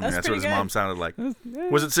know. I'm assuming that's what his pretty mom good. sounded like.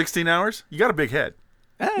 Was it 16 hours? You got a big head.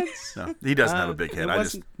 It's- No, he doesn't have a big head. it I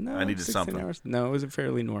wasn't- no, needed 16 something. hours. No, it was a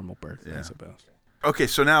fairly normal birth, Yeah. I suppose. Okay,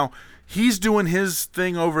 so now he's doing his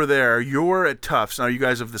thing over there. You're at Tufts. Now, are you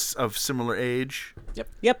guys of similar age?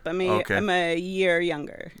 Yep, I'm Okay. a year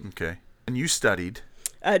younger. Okay. And you studied.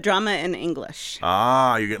 Drama and English.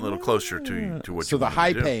 You're getting a little closer to what So you the wanted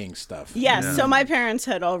to do. high-paying stuff. Yes, Yeah. so my parents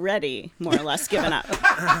had already more or less given up.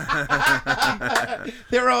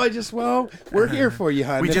 They were all just, we're here for you,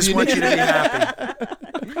 hon. We If just want you to need- be happy.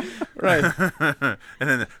 Right. And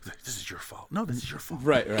then, this is your fault. No, this is your fault.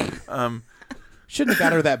 Right. Shouldn't have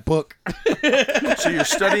got her that book. So you're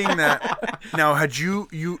studying that. Now, had you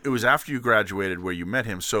it was after you graduated where you met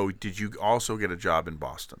him, so did you also get a job in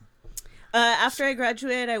Boston? After I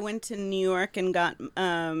graduated, I went to New York and got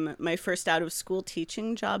my first out-of-school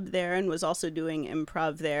teaching job there and was also doing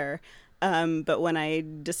improv there. But when I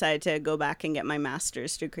decided to go back and get my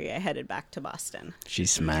master's degree, I headed back to Boston.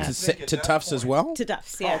 She's smart. To Tufts as well? To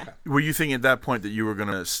Tufts, yeah. Were you thinking at that point that you were going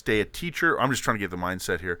to stay a teacher? I'm just trying to get the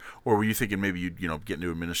mindset here. Or were you thinking maybe you'd get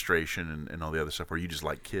into administration and all the other stuff? Or you just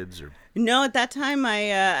like kids? Or No, at that time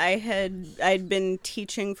I'd been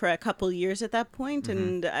teaching for a couple years at that point,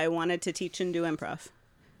 and I wanted to teach and do improv.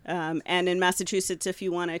 And in Massachusetts, if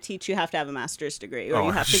you want to teach, you have to have a master's degree, or you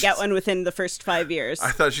have to get one within the first 5 years. I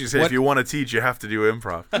thought she said if you want to teach, you have to do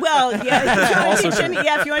improv. Well, yeah,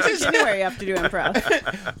 if you want to teach anywhere, you have to do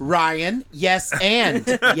improv. Ryan, yes, and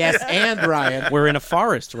Ryan. We're in a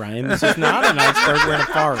forest, Ryan. This is not an iceberg. We're in a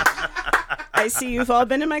forest. I see you've all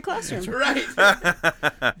been in my classroom. Right.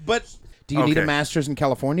 But do you need a Okay. master's in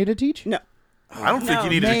California to teach? No. I don't think No. you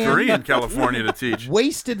need a Man. degree in California to teach.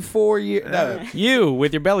 Wasted 4 years. No, You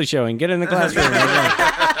with your belly showing, get in the classroom.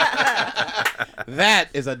 that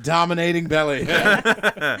is a dominating belly. You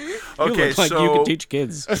Okay, look like so you could teach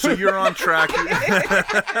kids. so you're on track.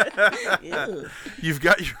 You've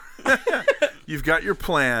got your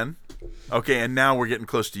plan. Okay, and now we're getting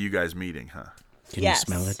close to you guys meeting, huh? Can Yes.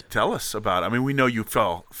 you smell it? Tell us about it. I mean, we know you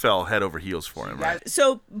fell head over heels for him, right?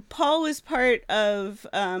 So Paul was part of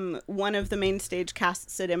one of the main stage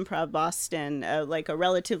casts at Improv Boston, like a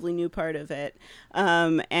relatively new part of it,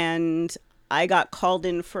 and I got called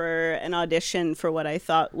in for an audition for what I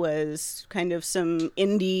thought was kind of some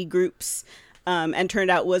indie groups, and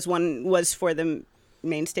turned out was for the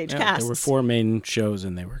main stage Yeah, cast. there were 4 main shows,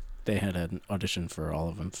 and they had an audition for all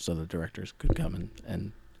of them, so the directors could come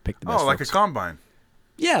and pick the best. Oh, like a folks. combine.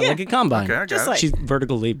 Yeah, like a combine. Okay, I got Just it. like- She's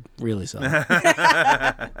vertical leap, really solid.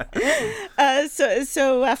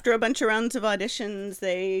 So after a bunch of rounds of auditions,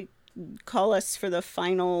 they call us for the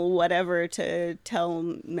final whatever to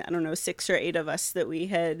tell, I don't know, 6 or 8 of us that we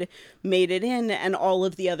had made it in, and all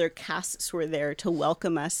of the other casts were there to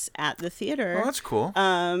welcome us at the theater. Oh, that's cool.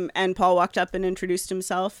 And Paul walked up and introduced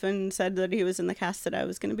himself and said that he was in the cast that I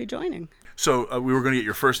was going to be joining. So we were going to get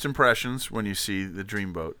your first impressions when you see the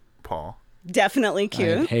Dreamboat, Paul. Definitely I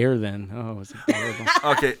had cute. hair then. Oh, it was horrible.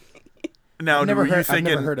 Okay. Now, I've never were you heard- I've thinking?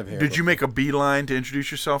 never heard of hair Did you make a beeline to introduce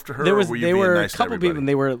yourself to her? There or was were you there being were nice a to couple everybody? people, and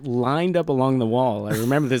they were lined up along the wall. I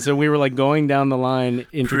remember this. So we were like going down the line,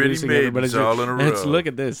 introducing everybody. maidens all in a Let's row. look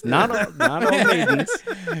at this. Not all maidens.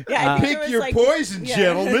 Yeah, I think there Pick was, your like- poison, yeah.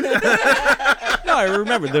 gentlemen. No, I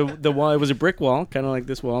remember the wall. It was a brick wall, kind of like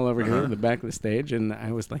this wall over Uh-huh. here, in the back of the stage, and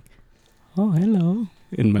I was like, "Oh, hello."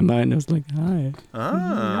 In my mind, I was like, "Hi."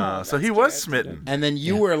 Ah, so he was smitten. And then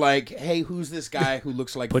you were like, "Hey, who's this guy who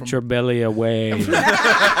looks like?" Put from... your belly away.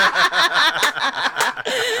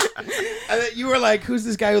 And then you were like, "Who's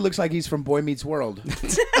this guy who looks like he's from Boy Meets World?"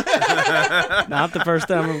 Not the first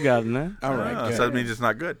time I've gotten that. All right, Ah, good. so that means it's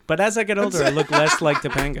not good. But as I get older, I look less like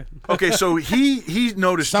Topanga. Okay, so he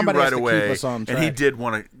noticed Somebody you has right to keep away, us on and he track. did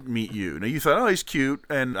want to meet you. Now you thought, oh, he's cute,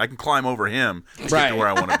 and I can climb over him to get Right. to where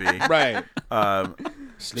I want to be. Right.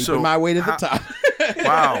 So Sleeping my way to the top.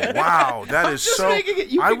 Wow, that is so. making it-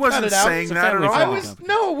 you I can cut wasn't it out. saying It's a that at family all. I friendly was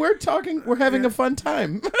no. We're talking. We're having a fun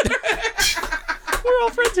time. We're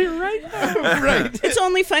all friends here, right? Right. It's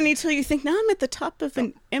only funny till you think, now I'm at the top of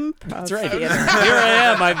an improv That's right. theater. Here I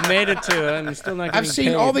am. I've made it to it. I'm still not getting I've seen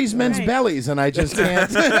paid. all these men's Right. bellies, and I just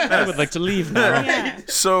can't. I would like to leave now. Yeah.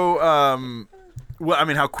 So, well, I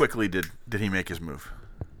mean, how quickly did he make his move?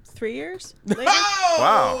 3 years later?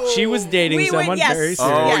 Wow. She was dating We were- someone yes. very Oh,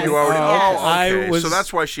 serious. Yes. you already. Yes. Oh, I okay. was So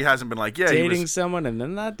that's why she hasn't been like, yeah, he dating was. someone and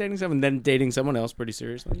then not dating someone, then dating someone else pretty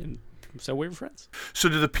seriously, and so we were friends. So,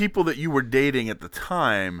 do the people that you were dating at the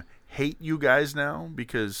time hate you guys now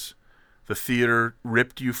because the theater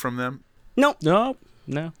ripped you from them? Nope, No.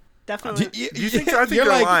 definitely. Do you think? I think you're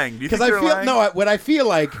lying. Do you think I you're feel lying? no. What I feel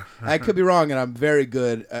like, I could be wrong, and I'm very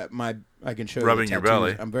good at my. I can show you Rubbing the your tattoos.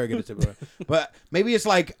 belly. I'm very good at it. But maybe it's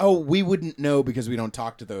like, oh, we wouldn't know because we don't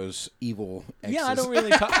talk to those evil exes. Yeah, I don't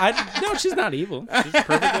really talk. No, she's not evil. She's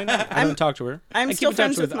perfectly not. I don't talk to her. I'm I still keep in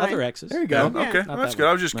touch friends with other mine. exes. There you go. Yeah, okay, Not that's that good. one.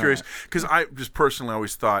 I was just curious because I just personally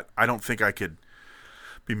always thought I don't think I could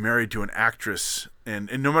be married to an actress, and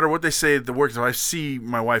no matter what they say at the work, if I see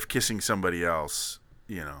my wife kissing somebody else,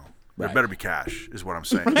 you know. There Right. better be cash, is what I'm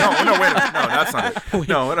saying. No, wait a minute. No, that's not it.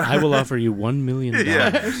 No, I will offer you $1 million.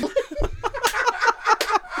 Yeah.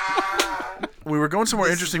 We were going somewhere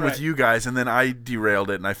interesting with you guys, and then I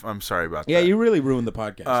derailed it, and I'm sorry about Yeah, that. you really ruined the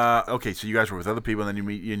podcast. Okay, so you guys were with other people, and then you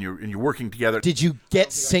meet, and you're working together. Did you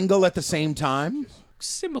get single at the same time?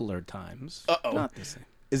 Similar times. Not the same.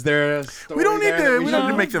 Is there a story We don't need there to- that we should- don't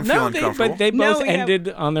need to make them feel uncomfortable. But they No, both we have- ended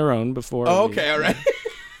on their own before. Oh, we- okay, all right.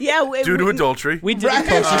 Yeah, Due to adultery. We did it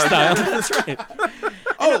kosher style. That's right.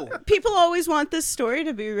 Oh, people always want this story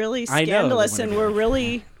to be really I know, scandalous, they and wanna we're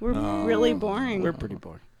really boring. We're pretty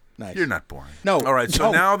boring. nice. You're not boring. No. All right, so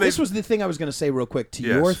oh, now they this was the thing I was going to say real quick to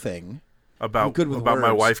Yes. your thing. I'm about good with my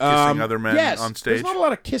words. wife kissing other men yes, on stage. There's not a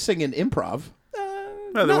lot of kissing in improv.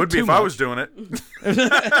 No, there not would be too if I much. was doing it.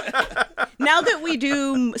 Now that we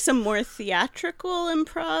do some more theatrical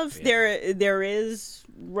improv, there is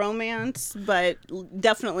romance, but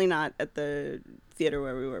definitely not at the theater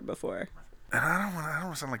where we were before. And I don't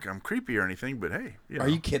want to sound like I'm creepy or anything, but hey, you know. Are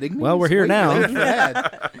you kidding me? Well, we're here Wait, now. wait for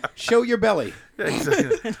that. Show your belly. Yeah,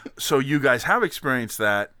 exactly. So you guys have experienced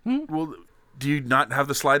that. Hmm? Well, Do you not have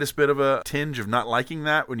the slightest bit of a tinge of not liking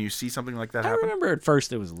that when you see something like that I happen? remember at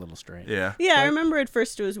first it was a little strange. Yeah. Yeah, I remember at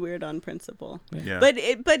first it was weird on principle. Yeah.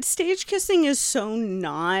 But stage kissing is so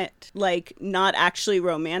not actually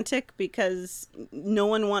romantic because no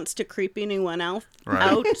one wants to creep anyone out,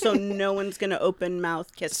 so no one's going to open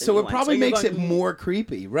mouth kiss So anyone. it probably you're makes going- it more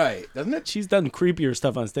creepy, right? Doesn't it? She's done creepier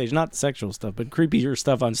stuff on stage, not sexual stuff, but creepier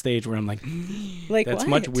stuff on stage where I'm like, like that's what?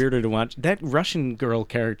 much weirder to watch. That Russian girl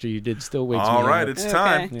character you did still wakes me All right, up. it's Okay.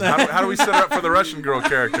 time. How do we set it up for the Russian girl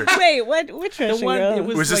character? Wait, which Russian one- girl? it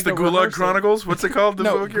was Was this like the a Gulag rehearsal. Chronicles? What's it called?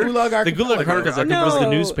 No, book here? Gulag The Gulag Archipelago. Chronicles was the No.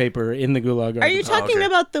 newspaper in the Gulag. Are you talking okay.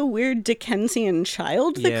 about the weird Dickensian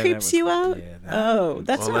child that Yeah, that creeps was- you out? yeah, that- Oh,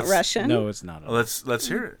 that's Well, not let's- Russian. No, it's not. Well, let's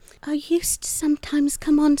hear it. I used to sometimes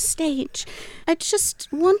come on stage. I just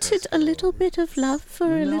wanted a little bit of love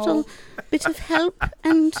for a little bit of help,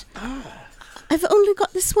 and I've only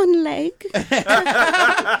got this one leg.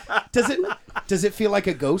 Does it feel like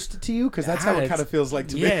a ghost to you? Because that's how it it's- kind of feels like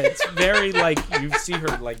to me. Yeah, it's very like you see her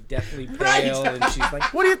like deathly pale, and she's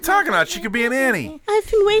like, What are you talking about? She could be an Annie. I've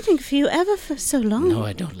been waiting for you ever for so long. "No,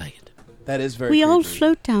 I don't like it." That is very. we all creepy.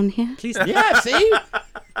 float down here. Please, Yeah, see?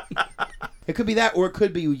 It could be that, or it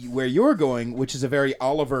could be where you're going, which is a very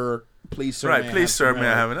Oliver, please sir. Right, may I please, have sir, some may I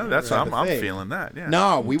milk have another? That's type of I'm thing. feeling that. Yeah.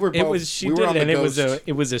 No, we were both. It was she we were did on it, the and ghost.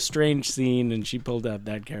 it was a strange scene, and she pulled out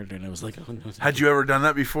that character, and I was like, "Oh no!" Had you ever done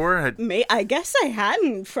that before? I guess I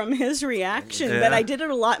hadn't from his reaction, Yeah. but I did it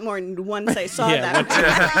a lot more once I saw Yeah, that.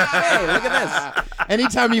 Hey, look at this.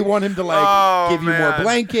 Anytime you want him to Oh, give you more man.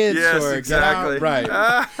 blankets Yes, or exactly. get out,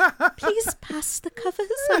 right, Please pass the covers.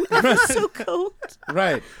 I'm ever so cold.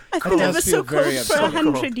 right. I've That been does ever feel so cold very for upsetting.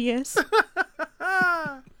 100 years.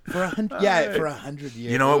 For 100, yeah, for 100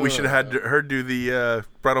 years. You know what? We should have had her do the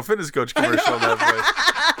Bridal Fitness Coach commercial in that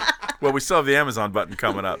place. Well, we still have the Amazon button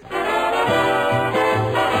coming up.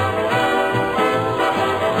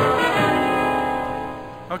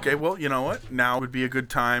 Okay, well, you know what? Now would be a good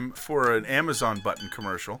time for an Amazon button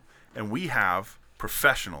commercial, and we have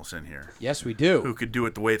professionals in here Yes, we do. who could do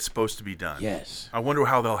it the way it's supposed to be done. Yes. I wonder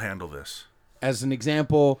how they'll handle this. As an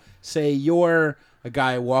example, say you're a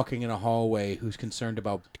guy walking in a hallway who's concerned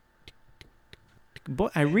about. Boy,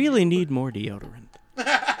 I really need more deodorant.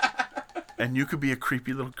 And you could be a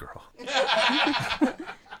creepy little girl.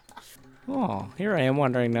 Oh, here I am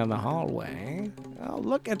wandering down the hallway. Oh,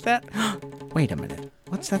 look at that. Wait a minute.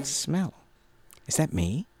 What's that smell? Is that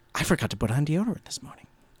me? I forgot to put on deodorant this morning.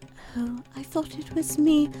 Oh, I thought it was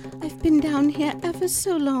me. I've been down here ever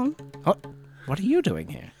so long. Oh, what are you doing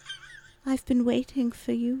here? I've been waiting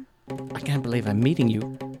for you. I can't believe I'm meeting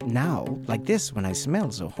you now, like this, when I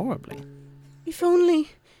smell so horribly. If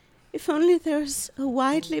only there's a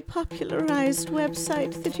widely popularized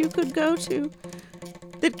website that you could go to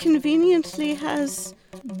that conveniently has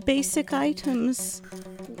basic items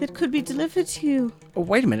that could be delivered to you. Oh,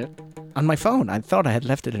 wait a minute. On my phone. I thought I had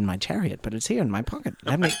left it in my chariot, but it's here in my pocket.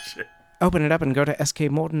 Let me open it up and go to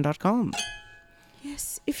skmorton.com.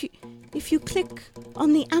 Yes, if you click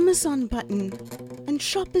on the Amazon button and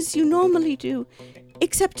shop as you normally do,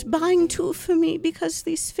 except buying two for me because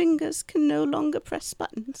these fingers can no longer press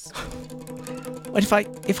buttons. But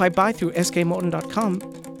if I buy through skmorton.com,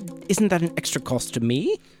 isn't that an extra cost to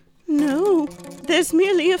me? No, there's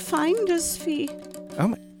merely a finder's fee.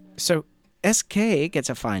 Oh, so SK gets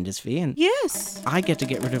a finder's fee, and Yes. I get to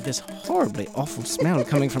get rid of this horribly awful smell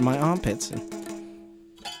coming from my armpits. And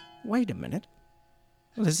wait a minute.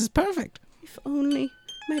 Well, this is perfect. If only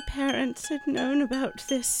my parents had known about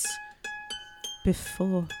this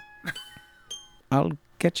before. I'll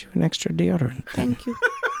get you an extra deodorant. Thank you.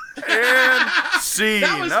 And scene. All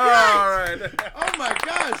right. Oh my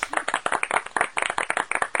gosh!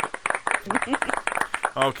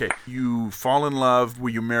 Okay. You fall in love. Were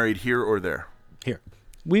you married here or there? Here.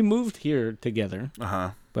 We moved here together,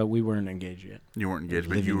 Uh-huh. but we weren't engaged yet. You weren't engaged,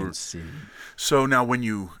 but Living you were. in sin. So now when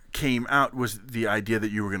you came out, was the idea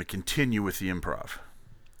that you were going to continue with the improv?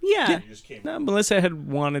 Yeah. No, Melissa had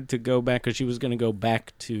wanted to go back because she was going to go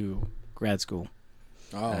back to grad school.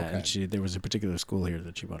 Oh, okay. And there was a particular school here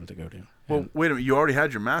that she wanted to go to. Well, wait a minute. You already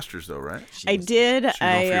had your master's, though, right? I did. So you're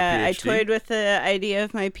going for your I PhD? toyed with the idea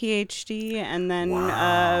of my PhD, and then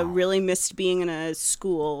Wow. really missed being in a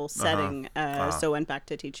school setting, so went back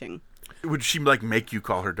to teaching. Would she like make you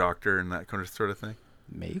call her doctor and that kind of sort of thing?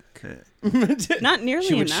 Make? Not nearly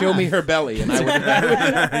She would enough. show me her belly, and I would.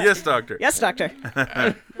 Yes, doctor. Yes, doctor.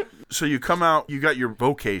 So you come out, you got your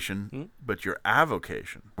vocation, but your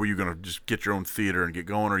avocation. Were you going to just get your own theater and get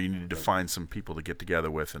going, or you needed to find some people to get together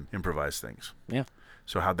with and improvise things? Yeah.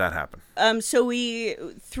 So how'd that happen? So we,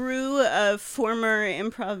 through a former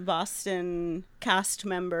Improv Boston cast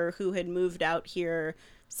member who had moved out here,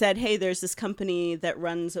 said, hey, there's this company that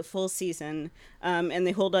runs a full season, and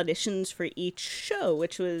they hold auditions for each show,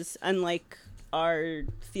 which was unlike our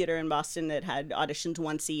theater in Boston that had auditions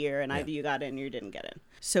once a year, and either you got in or you didn't get in.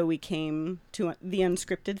 So we came to the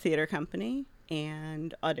Unscripted Theater Company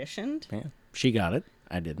and auditioned. Yeah. She got it.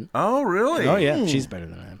 I didn't. Oh, really? Oh, yeah. She's better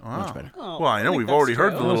than I am. Wow. Much better. Oh, Well, I know think we've that's already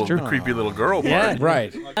heard true. the creepy little girl Yeah. part.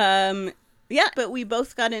 Right. Yeah, but we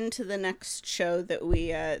both got into the next show that we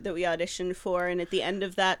auditioned for, and at the end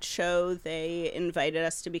of that show, they invited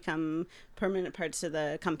us to become permanent parts of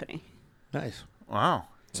the company. Nice. Wow.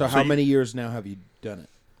 So how many years now have you done it?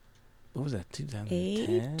 What was that?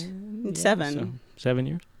 2010? 8? 7. So 7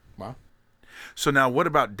 years. Wow. So now, what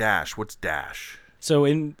about Dash? What's Dash? So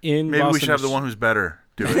in Maybe Boston, we should have the one who's better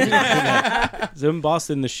do it. So in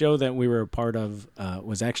Boston, the show that we were a part of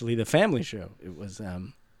was actually the family show. It was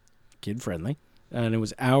kid friendly, and it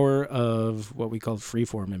was hour of what we called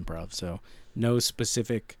freeform improv. So no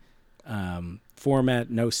specific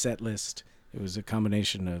format, no set list. It was a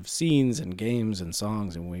combination of scenes and games and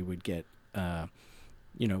songs, and we would get,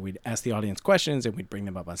 we'd ask the audience questions, and we'd bring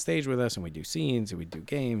them up on stage with us, and we'd do scenes, and we'd do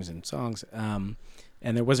games and songs.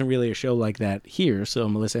 And there wasn't really a show like that here, so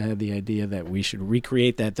Melissa had the idea that we should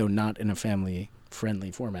recreate that, though not in a family-friendly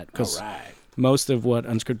format. Because most of what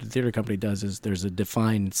Unscripted Theater Company does is there's a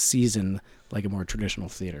defined season like a more traditional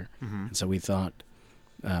theater. Mm-hmm. And so we thought,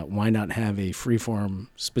 why not have a freeform,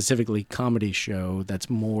 specifically comedy show that's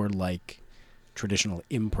more like traditional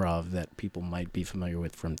improv that people might be familiar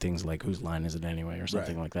with from things like Whose Line Is It Anyway or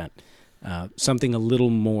something like that. Something a little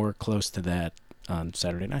more close to that on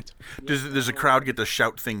Saturday nights. Does the crowd get to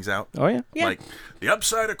shout things out? Oh, yeah. Like the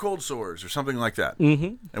upside of cold sores or something like that?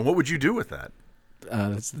 Mm-hmm. And what would you do with that?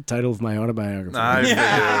 That's the title of my autobiography.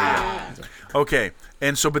 Okay.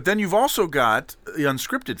 And so, but then you've also got the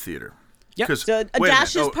Unscripted Theater. Yep. So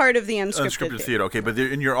Dash is part of the Unscripted Theater. Okay, but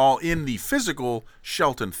and you're all in the physical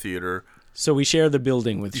Shelton Theater. So we share the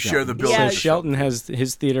building with Shelton. Share the building. So with Shelton has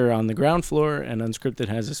his theater on the ground floor, and Unscripted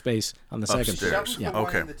has a space on the second floor. Upstairs. Yeah.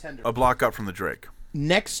 Okay. A block up from the Drake.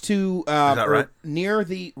 Next to that right?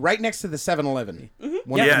 right next to the 7-Eleven. Mm-hmm.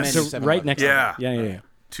 One of the Yes. menus, So 7-Eleven. right next Yeah. to it. Yeah.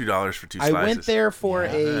 $2 for two slices. I went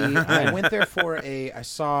there for I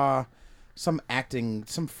saw some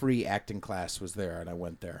free acting class was there, and I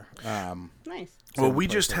went there. Nice. Well, we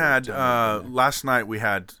just had last night. We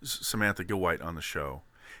had Samantha Gilwhite on the show,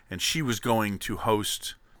 and she was going to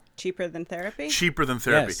host Cheaper Than Therapy? Cheaper Than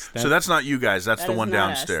Therapy. Yes, so that's not you guys. That's That the is one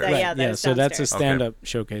not us. downstairs. That- Yeah, Yeah, that's so that's a downstairs. stand-up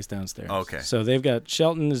showcase downstairs. Okay. So they've got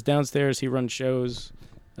Shelton is downstairs. He runs shows.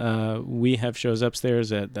 We have shows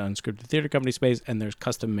upstairs at the Unscripted Theater Company space, and there's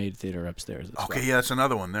custom-made theater upstairs as Okay, well. yeah, that's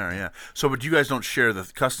another one there. Yeah. So, but you guys don't share the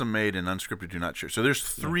custom made and unscripted. Do not share. So there's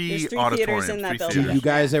three There's 3 auditoriums. theaters in that 3 building. Do theaters. you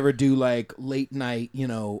guys ever do like late night,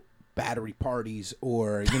 battery parties,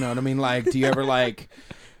 or you know what I mean? Like, do you ever like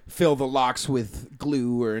fill the locks with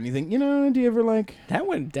glue or anything? Do you ever like? That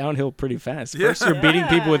went downhill pretty fast. Yeah. First you're beating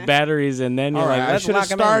people with batteries, and then you're All right, like, I let's should have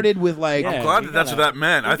lock 'em started with like. Yeah. I'm glad you that's what that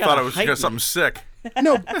meant. I gotta thought it was heighten something sick.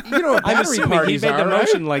 No, what I'm battery assuming he parties made the are, right?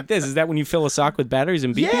 motion like this. Is that when you fill a sock with batteries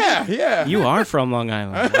and beat people? Yeah. You are from Long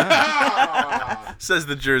Island. Wow. Says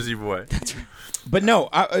the Jersey boy. But no,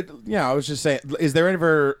 I was just saying, is there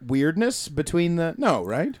ever weirdness between the? No,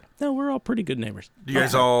 right? No, we're all pretty good neighbors. Do you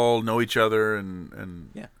guys all know each other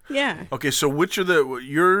and? Yeah. Yeah. Okay, so which are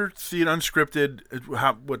your theater Unscripted?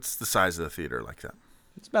 What's the size of the theater like that?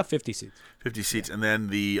 It's about 50 seats. 50 seats, and then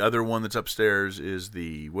the other one that's upstairs is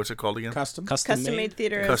the what's it called again? Custom. Custom made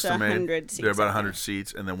theater is Custom made. 100 seats. They're about I think. 100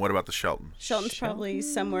 seats, and then what about the Shelton? Shelton's probably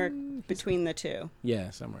somewhere between the two.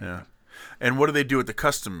 Yeah, somewhere. Yeah. And what do they do at the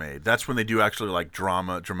custom made? That's when they do actually like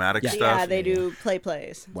dramatic stuff. Yeah, they do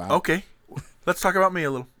plays. Wow. Okay, let's talk about me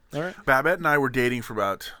a little. All right. Babette and I were dating for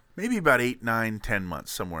about 8, 9, 10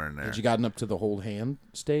 months, somewhere in there. Had you gotten up to the hold hand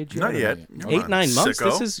stage? Not or yet. not Come 8, on, 9 months?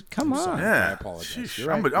 sicko. This is, come on. Yeah. I apologize. Sheesh,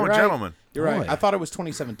 You're I'm right. a You're right. gentleman. You're right. Boy. I thought it was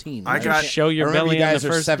 2017. I right? got- Show your I remember belly you on guys the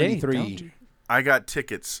are first date. 73. Don't you? I got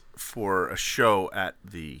tickets for a show at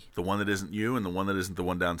the one that isn't you and the one that isn't the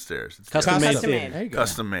one downstairs. It's Custom different. made Custom theater. made. There you go.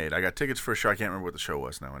 Custom made. I got tickets for a show. I can't remember what the show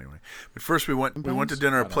was now anyway. But first we went to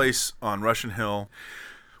dinner at a place on Russian Hill.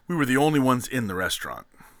 We were the only ones in the restaurant.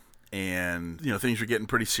 And, things were getting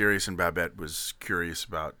pretty serious, and Babette was curious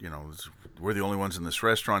about, we're the only ones in this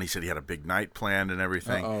restaurant. He said he had a big night planned and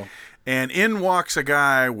everything. Uh-oh. And in walks a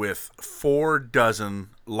guy with 4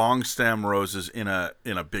 dozen long stem roses in a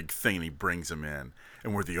big thing, and he brings them in.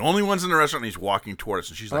 And we're the only ones in the restaurant, and he's walking toward us.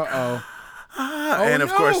 And she's like, Uh-oh. and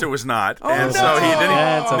of course it was not. And so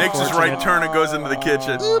he makes his right turn and goes into the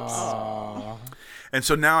kitchen. And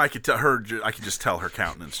so now I could tell her. I could just tell her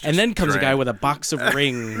countenance. And then comes a guy with a box of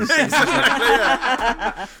rings.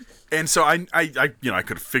 And so I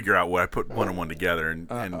could figure out what I put 1 and 1 together,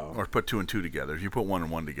 or put 2 and 2 together. If you put 1 and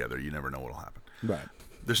 1 together, you never know what'll happen. Right.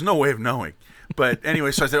 There's no way of knowing. But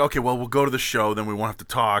anyway, so I said, okay, well, we'll go to the show. Then we won't have to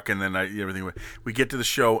talk, and then everything. We get to the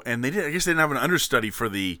show, and I guess they didn't have an understudy for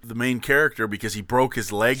the main character because he broke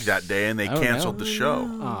his leg that day, and they canceled the show.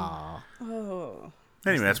 Oh.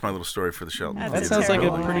 Anyway, that's my little story for the show. That sounds like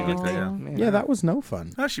a pretty good thing. Yeah, that was no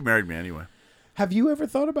fun. Oh, she married me anyway. Have you ever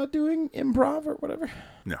thought about doing improv or whatever?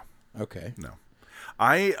 No. Okay. No.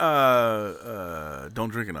 I don't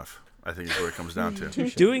drink enough, I think is what it comes down to.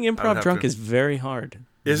 Doing improv drunk is very hard.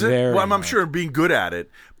 Is it? Very Well, I'm hard. sure being good at it,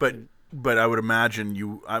 but I would imagine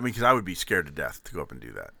because I would be scared to death to go up and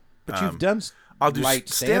do that. But you've done I'll do light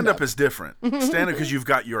stand-up is different. Stand-up because you've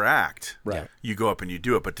got your act. Right. You go up and you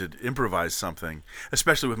do it, but to improvise something,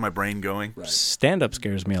 especially with my brain going. Right. Stand-up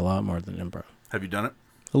scares me a lot more than improv. Have you done it?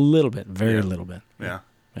 A little bit, very little bit. Yeah.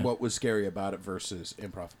 What was scary about it versus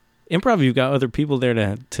improv? Improv, you've got other people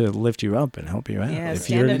there to lift you up and help you out. Yeah, If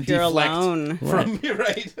stand you're up, you're alone. From you,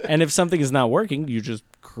 right? And if something is not working, you just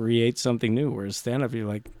create something new. Whereas stand-up, you're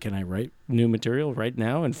like, can I write new material right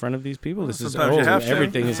now in front of these people? This is Sometimes you have to.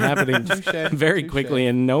 everything is happening very quickly,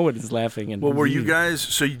 and no one is laughing. And Well, were you guys?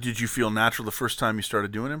 So did you feel natural the first time you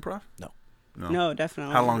started doing improv? No,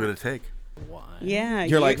 definitely. How long did it take? Yeah,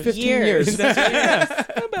 You're like 15 years.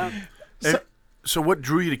 So what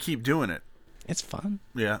drew you to keep doing it? It's fun.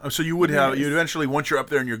 Yeah. So you would have you eventually once you're up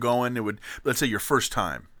there and you're going, it would, let's say your first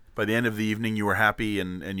time. By the end of the evening, you were happy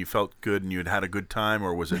and you felt good and you had a good time,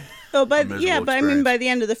 or was it? Oh, a but miserable yeah, but I mean, experience? by the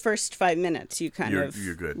end of the first 5 minutes, you kind You're of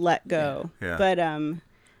good. let go. Yeah.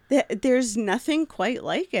 But there's nothing quite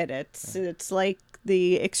like it. It's like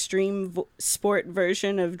the extreme sport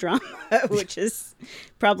version of drama, which is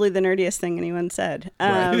probably the nerdiest thing anyone said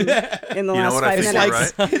in the last 5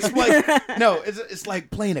 minutes. Right? It's like it's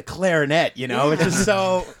like playing a clarinet. It's just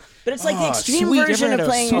so. But it's like the extreme sweet. version of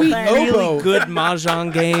playing a sweet clarinet. oboe. Really good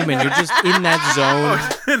mahjong game, and you're just in that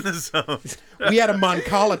zone. In the zone. We had a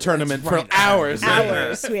Moncala tournament for hours.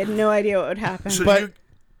 Hours. We had no idea what would happen. So But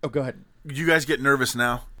go ahead. you guys get nervous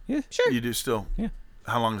now? Yeah, Sure. You do still? Yeah.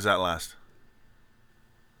 How long does that last?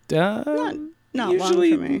 Not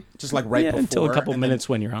usually- long for me. Just like right before. until a couple and then- minutes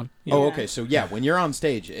when you're on. Yeah. Oh, okay. So yeah, when you're on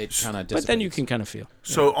stage, it kind of. But then you can kind of feel.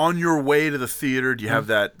 So on your way to the theater, do you have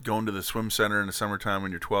that going to the swim center in the summertime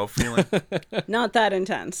when you're 12 feeling? Not that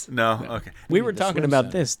intense. No? Okay. We were the talking swim about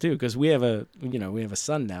center. this too because we have a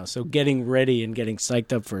son now. So getting ready and getting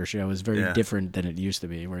psyched up for a show is very different than it used to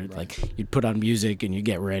be. Where like you'd put on music and you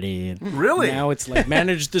get ready. And Really? Now it's like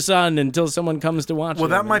manage the sun until someone comes to watch. Well, it.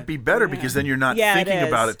 that might be better because then you're not Yeah, it thinking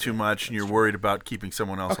about is. it too much and you're worried about keeping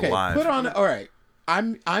someone else Okay, alive. put on. All right.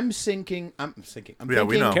 I'm thinking. I'm yeah, thinking,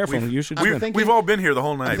 we know. Careful, We've, you should. we've, swim. thinking- we've all been here the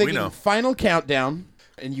whole I'm night. We thinking know. final countdown,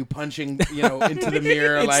 and you punching, into the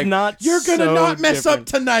mirror It's like not you're gonna so not mess different. up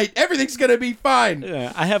tonight. Everything's gonna be fine.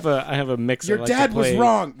 Yeah, I have a mix. Your I like to dad was play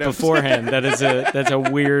wrong. No. beforehand. That's a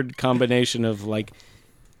weird combination of like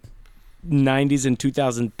 90s and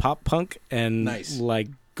 2000 pop punk and Nice. like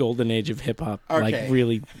golden age of hip hop. Okay. Like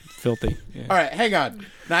really filthy. Yeah. All right, hang on.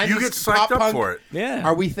 90s You get pop psyched up punk. for it. Yeah.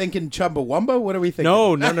 Are we thinking Chumbawamba? What are we thinking?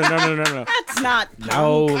 No. No. That's not.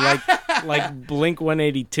 No, like Blink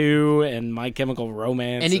 182 and My Chemical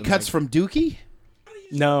Romance. Any and, cuts like, from Dookie?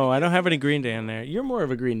 No, I don't have any Green Day in there. You're more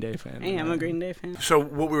of a Green Day fan. I am a Green Day fan. So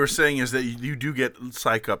what we were saying is that you do get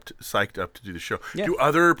psyched up to do the show. Yeah. Do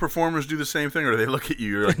other performers do the same thing, or do they look at you?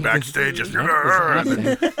 You're like backstage, just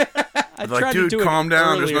I like, tried to dude, do it calm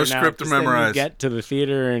down. There's no earlier now, script to 'cause then memorize. You get to the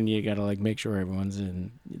theater and you gotta like make sure everyone's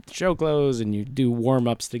in show clothes and you do warm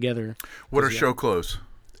ups together. What are show clothes?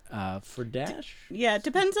 For Dash, Yeah, it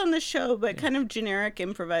depends on the show, but kind of generic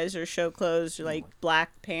improviser show clothes like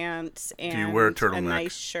black pants and you wear a turtleneck?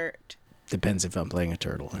 nice shirt. depends if I'm playing a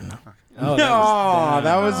turtle or not. Oh,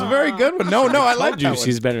 that was a very good one. No, I like that one.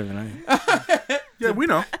 She's better than I am. Yeah, we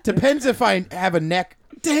know. Depends if I have a neck.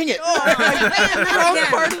 Dang it! Wrong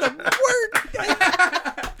part of the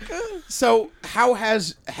word. So, how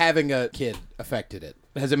has having a kid affected it?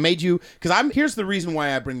 Has it made you? Because here's the reason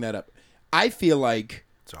why I bring that up. I feel like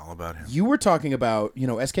It's all about him. you were talking about,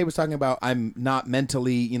 SK was talking about I'm not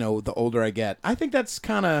mentally, the older I get. I think that's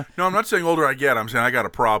kind of. No, I'm not saying older I get. I'm saying I got a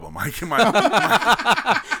problem.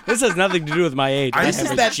 This has nothing to do with my age. I This have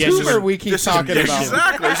is a that genuine- tumor we keep talking about.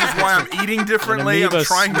 Exactly. This is why I'm eating differently. I'm amoeba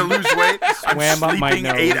trying to lose weight. I'm swam up my sleeping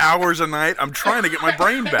nose. 8 hours a night. I'm trying to get my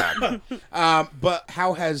brain back. But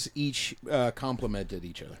how has each complemented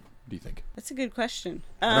each other? do you think? That's a good question.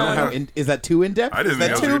 Is that too in depth? I didn't Is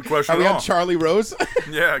think that that was a good question Are we at on all. Charlie Rose?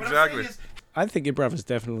 Yeah, exactly. I think improv has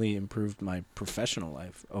definitely improved my professional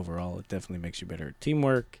life overall. It definitely makes you better at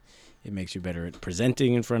teamwork. It makes you better at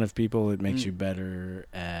presenting in front of people. It makes you better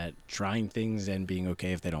at trying things and being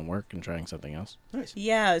okay if they don't work and trying something else. Nice.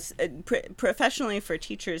 Yes, professionally for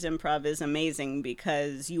teachers, improv is amazing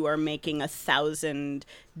because you are making 1,000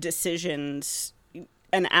 decisions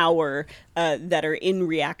an hour that are in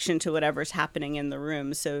reaction to whatever's happening in the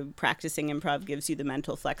room. So practicing improv gives you the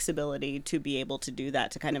mental flexibility to be able to do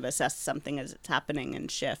that, to kind of assess something as it's happening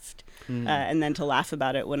and shift, and then to laugh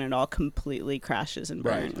about it when it all completely crashes and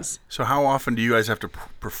burns. So how often do you guys have to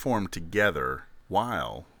perform together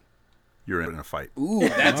while you're in a fight? Ooh,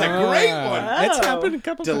 that's a great one. It's happened a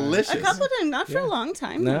couple Delicious. A couple of not for a long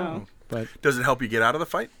time, No, but Does it help you get out of the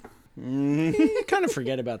fight? you kind of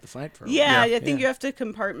forget about the fight for a while. Yeah, Yeah. I think you have to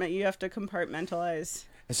compartmentalize.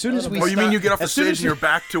 As soon as we Oh, you mean stop- you get off the as soon stage as and you're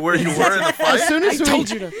back to where you were in the fight? As soon as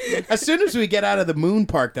I as soon as we get out of the moon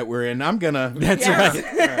park that we're in, I'm gonna. That's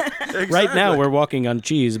right. Right now we're walking on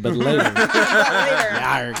cheese, but later.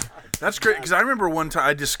 Yarg. That's great, because I remember one time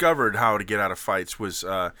I discovered how to get out of fights was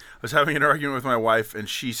I was having an argument with my wife, and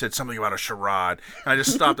she said something about a charade. And I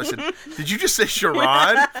just stopped. I said, "Did you just say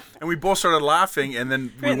charade?" And we both started laughing, and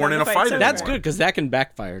then we Right, weren't then in a the fight fight's anymore. That's good because that can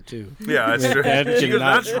backfire too. Yeah, that's true. That She goes,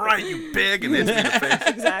 cannot- "That's right, you pig," and hits me in the face.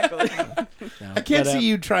 Exactly. I can't see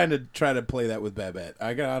you trying to play that with Babette.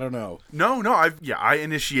 I don't know. No, I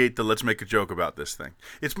initiate the let's make a joke about this thing.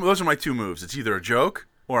 Those are my two moves. It's either a joke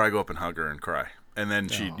or I go up and hug her and cry. And then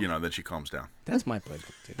she calms down. That's my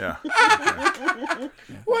playbook too. Yeah.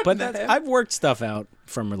 But I've worked stuff out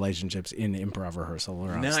from relationships in improv rehearsal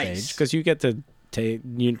or on Nice. stage because you get to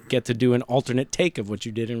do an alternate take of what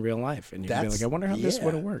you did in real life, and you can be like, I wonder how this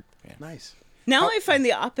would have worked. Yeah. Nice. Now I find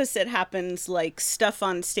the opposite happens, like stuff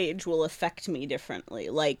on stage will affect me differently.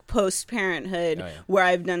 Like post-parenthood, where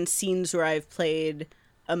I've done scenes where I've played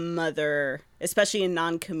a mother, especially in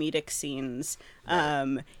non-comedic scenes,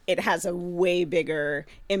 it has a way bigger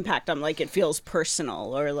impact on, like, it feels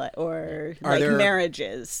personal, or like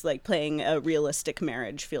marriages, like playing a realistic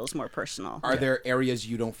marriage feels more personal. Are there areas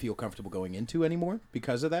you don't feel comfortable going into anymore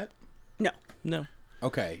because of that? No.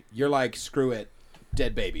 Okay, you're like, screw it,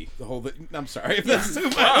 dead baby. The whole. I'm sorry if that's too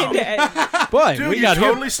much. Boy, Dude, we you got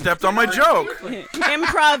totally stepped on my joke.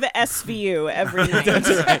 Improv SVU every night. That's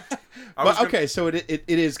right. But okay, so it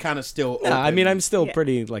is kind of still. Yeah, I open. mean, I'm still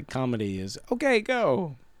pretty like comedy is okay.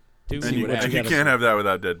 Go. Do And you what you can't have that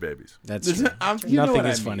without dead babies. That's This is- true. you know Nothing what I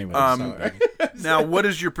is mean. funny with it. Now, what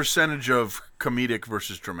is your percentage of comedic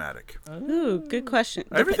versus dramatic? Ooh, good question.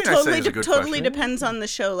 Everything I say is a good totally question. depends on the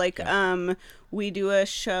show. Like, we do a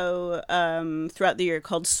show throughout the year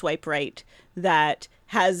called Swipe Right that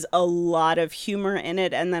has a lot of humor in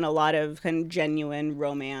it, and then a lot of kind of genuine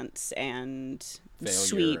romance and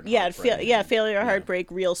sweet, and failure,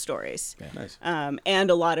 heartbreak, real stories. Nice.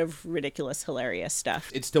 And a lot of ridiculous, hilarious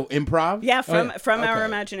stuff. It's still improv. Yeah, from our Okay.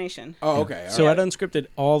 imagination. Oh, okay. So at Unscripted,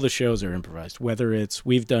 all the shows are improvised. Whether it's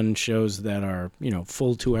we've done shows that are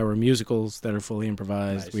full 2-hour musicals that are fully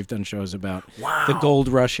improvised. Nice. We've done shows about the gold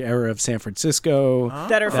rush era of San Francisco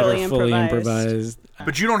That are fully improvised.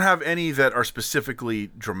 But you don't have any that are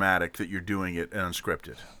specifically dramatic that you're doing it and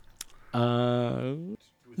unscripted.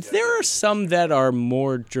 There are some that are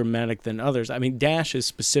more dramatic than others. I mean, Dash is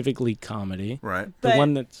specifically comedy. Right. The But-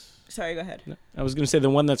 one that's Sorry, go ahead. I was going to say the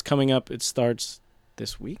one that's coming up. It starts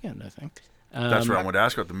this weekend, I think. That's what I wanted to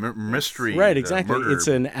ask about, the mystery. Right, the exactly. murder. It's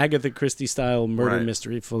an Agatha Christie style murder Right.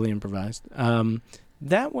 mystery, fully improvised.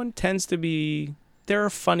 That one tends to be. There are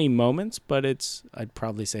funny moments, but I'd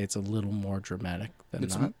probably say it's a little more dramatic than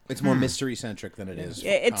not. It's more mystery centric than it is.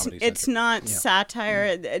 It's comedy-centric. not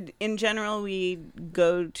satire. In general, we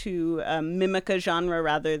go to mimic a genre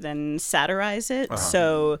rather than satirize it.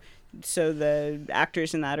 So the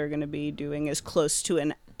actors in that are going to be doing as close to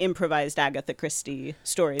an improvised Agatha Christie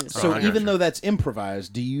story. So I even gotcha. though that's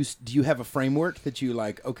improvised, do you have a framework that you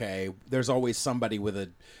like? Okay, there's always somebody with a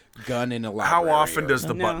gun in a library. How often or- does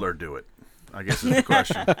the No. butler do it? I guess is the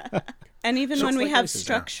question. And even So when it's we like have races, yeah.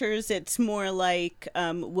 structures, it's more like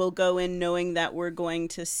we'll go in knowing that we're going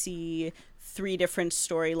to see 3 different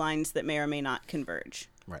storylines that may or may not converge.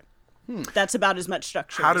 Right. That's about as much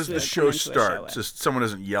structure. How as does we the would come show into a start? with. Just someone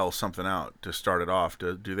doesn't yell something out to start it off.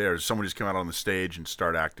 Do they? Or does someone just come out on the stage and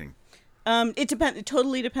start acting? It depends. It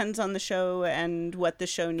totally depends on the show and what the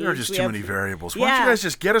show needs. There are just too many variables. Why Yeah. don't you guys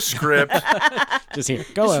just get a script? Just here.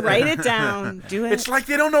 Go Just up. write it down. Do it. It's like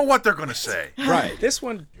they don't know what they're going to say. Right. This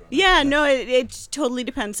one. Yeah, no, it totally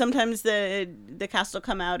depends. Sometimes the cast will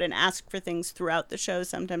come out and ask for things throughout the show.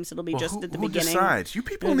 Sometimes it'll be just at the who beginning. decides? You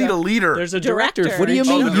people need a leader. There's a director. Director. for What do you each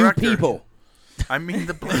mean, the show. you director. people? I mean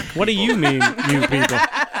the black. What do you mean, you people?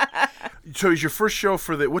 So is your first show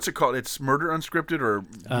for the what's it called? It's Murder Unscripted or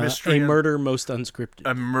Mystery? A Murder Most Unscripted.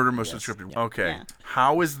 A Murder Most Unscripted. Okay. Yeah.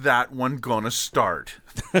 How is that one gonna start?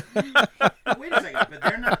 Wait a second, but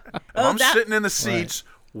they're not. I'm sitting in the seats.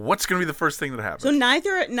 What's gonna be the first thing that happens? So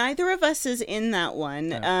neither of us is in that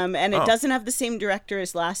one, and it doesn't have the same director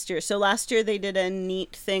as last year. So last year they did a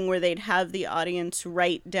neat thing where they'd have the audience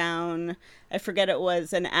write down, I forget it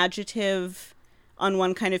was an adjective on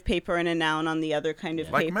one kind of paper and a noun on the other kind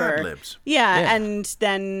of Like paper. Mad Libs. Yeah, and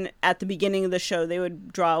then at the beginning of the show, they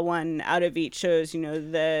would draw one out of each shows. You know,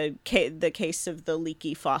 the case of the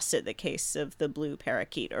leaky faucet, the case of the blue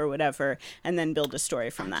parakeet, or whatever, and then build a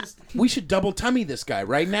story from that. We should double tummy this guy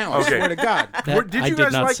right now. I Okay. swear to God. That- Did I you did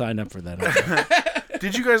guys not like- sign up for that.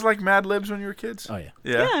 Did you guys like Mad Libs when you were kids? Oh, yeah.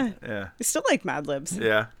 Yeah. I still like Mad Libs.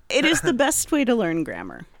 Yeah. It is the best way to learn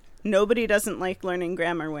grammar. Nobody doesn't like learning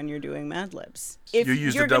grammar when you're doing Mad Libs. If You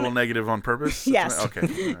used you're a double gonna- negative on purpose? Yes. Okay.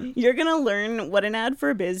 All right. You're going to learn what an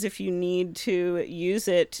adverb is if you need to use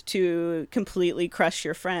it to completely crush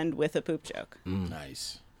your friend with a poop joke.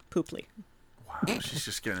 Nice. Pooply. Wow. She's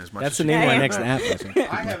just getting as much That's as the she name of my Yeah. next app,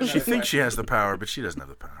 I think. She thinks she has the power, but she doesn't have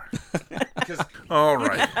the power. All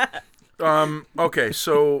right. Okay,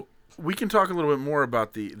 so we can talk a little bit more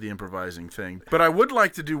about the improvising thing. But I would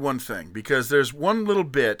like to do one thing, because there's one little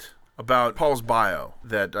bit about Paul's bio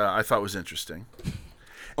that I thought was interesting.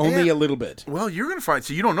 Only a little bit. Well, you're going to find...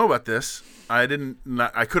 So you don't know about this. I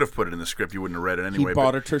could have put it in the script. You wouldn't have read it He anyway.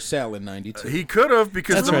 bought but a Tercel in 92. he could have,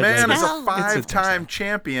 because That's the right, man that's is right. a five-time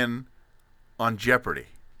champion on Jeopardy.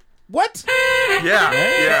 What? Yeah,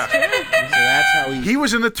 yeah. So that's how he... He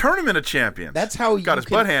was in the Tournament of Champions. That's how got you his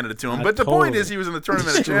can- butt handed to him. But the point is, he was in the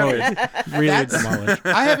Tournament of Champions. Really That's- demolished.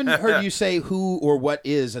 I haven't heard you say who or what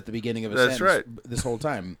is at the beginning of a That's sentence right. this whole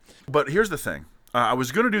time. But here's the thing. I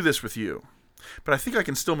was going to do this with you, but I think I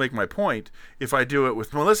can still make my point if I do it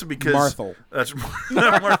with Melissa, because Marthel. That's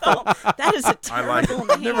Marthel. That is a I like terrible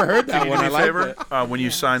it. name. Never heard that Can you one. do I me a like favor? that. When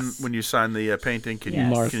you sign the painting, can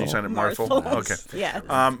Yes. you sign it Marthel? Marthel. Okay. Yes.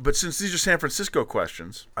 But since these are San Francisco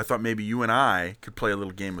questions, I thought maybe you and I could play a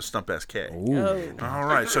little game of Stump SK. Oh. All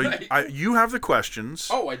right. So you have the questions.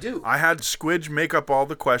 Oh, I do. I had Squidge make up all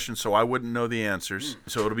the questions, so I wouldn't know the answers.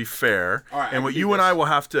 So it'll be fair. All right, I and what can do you and this. I will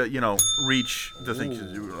have to, reach the thing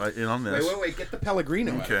in on this. Wait. Get the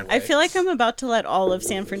Pellegrino out of Okay. the way. I feel like I'm about to let all of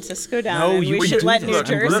San Francisco down. No, and you we would should do let this. New Look,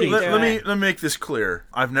 Jersey do let me it. make this clear.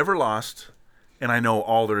 I've never lost, and I know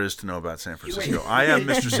all there is to know about San Francisco. I am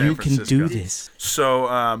Mr. San You Francisco. can do this. So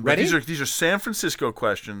but Ready? these are San Francisco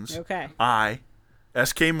questions. Okay. I,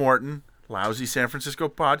 S.K. Morton, Lousy San Francisco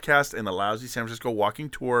Podcast, and the Lousy San Francisco Walking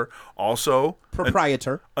Tour. Also,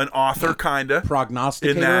 Proprietor. an author, kinda.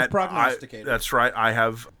 Prognosticator in that of prognosticators. that's right. I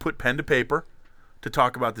have put pen to paper to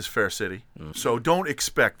talk about this fair city. So don't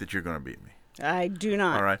expect that you're going to beat me. I do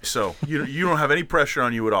not. All right. So you don't have any pressure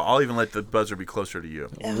on you at all. I'll even let the buzzer be closer to you.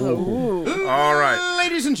 All right.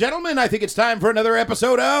 Ladies and gentlemen, I think it's time for another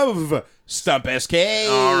episode of Stump SK.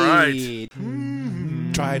 All right.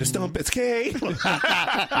 Try to stump SK.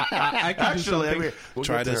 I can do something.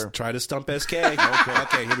 Try to stump SK.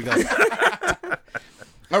 Okay, here we go.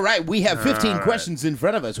 All right, we have 15 questions in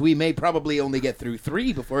front of us. We may probably only get through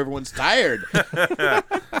 3 before everyone's tired.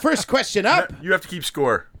 First question up. You have to keep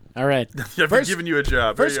score. All right. I've been giving you a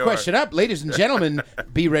job. There First you are. question up, ladies and gentlemen.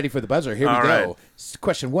 Be ready for the buzzer. Here we All go. right.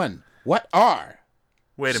 Question 1. What are?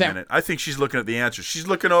 Wait a Sam- minute. I think she's looking at the answers. She's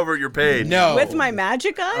looking over at your page. No. With my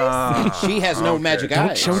magic eyes? She has no magic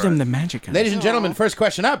eyes. Show them the magic. Ladies and gentlemen, first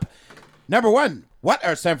question up. Number 1. What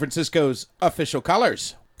are San Francisco's official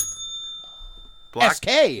colors?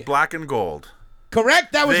 SK. Black and gold.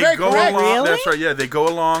 Correct. That was They very go correct. along. Really? That's right. Yeah, they go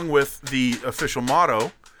along with the official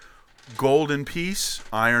motto: gold in peace,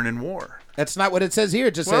 iron in war. That's not what it says here.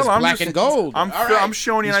 It just says I'm black just- and gold. I'm All right.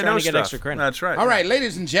 showing you He's I know trying to get stuff. extra credit. That's right. All right,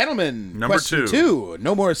 ladies and gentlemen. Number question 2. 2.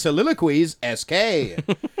 No more soliloquies, SK.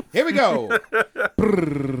 Here we go.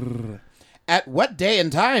 Brrr. At what day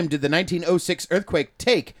and time did the 1906 earthquake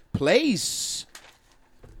take place?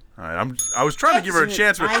 All right. I was trying to give her a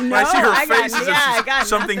chance, but I when I see know, her I got- face as yeah, I if got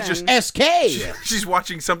something nothing. just SK. she's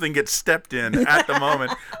watching something get stepped in at the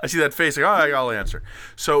moment. I see that face. Like, I'll answer.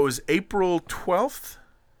 So it was April 12th,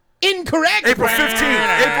 Incorrect. April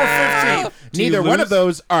 15th. April 15th. Neither one of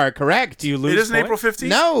those are correct. Do you lose? It isn't point? April 15th?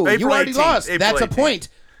 No, April you already 18th. lost. April That's 18th. a point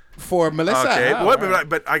for Melissa. Okay, Oh,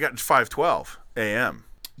 but I got 5:12 a.m.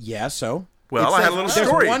 yeah, so? Well, It I had says a little there's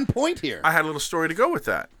story. 1 point here. I had a little story to go with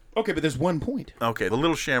that. Okay, but there's 1 point. Okay, the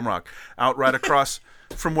Little Shamrock, out right across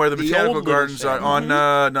from where the The Botanical old Little Gardens are on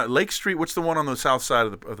not Lake Street. What's the one on the south side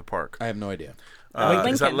of the park? I have no idea.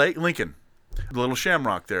 Is that Lincoln? The Little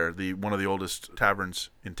Shamrock there, one of the oldest taverns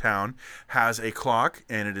in town, has a clock,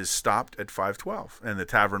 and it is stopped at 5:12. And the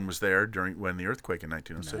tavern was there when the earthquake in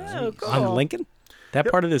 1906. Oh, cool. On Lincoln?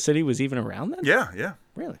 That part of the city was even around then? Yeah.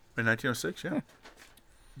 Really? In 1906, yeah.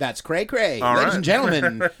 That's cray-cray. All Ladies right. and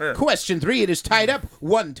gentlemen, question 3, it is tied up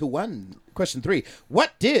 1-1. Question 3,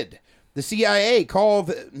 what did the CIA call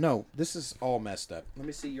the... No, this is all messed up. Let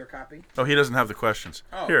me see your copy. Oh, he doesn't have the questions.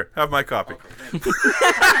 Here, have my copy.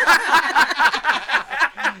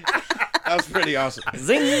 That was pretty awesome.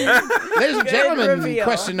 Zing! Ladies and gentlemen, reveal.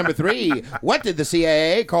 question number 3. What did the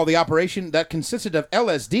CIA call the operation that consisted of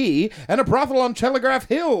LSD and a brothel on Telegraph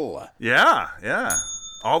Hill? Yeah.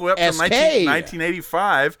 All the way up to SK.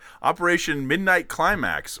 1985, Operation Midnight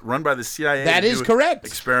Climax, run by the CIA. That to is do correct.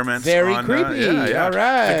 Experiments. Very on, creepy. yeah. All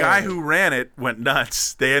right. The guy who ran it went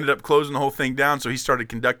nuts. They ended up closing the whole thing down, so he started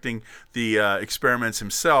conducting the experiments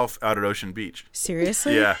himself out at Ocean Beach.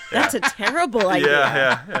 Seriously? Yeah. That's a terrible idea.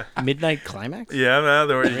 Yeah. Midnight Climax? Yeah, well,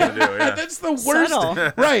 what are you going to do? Yeah. That's the worst. Subtle.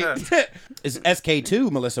 Right. Is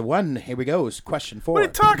SK2, Melissa 1. Here we go. Question 4. What are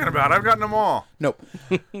you talking about? I've gotten them all. No.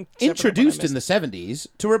 Introduced in the 70s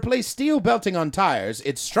to replace steel belting on tires,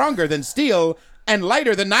 it's stronger than steel and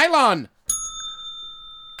lighter than nylon.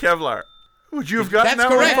 Kevlar. Would you have gotten That's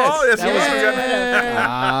that correct. one, Paul? Yes, you Yeah. must have gotten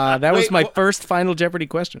that. That was Wait, my wha- first Final Jeopardy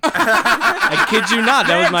question. I kid you not.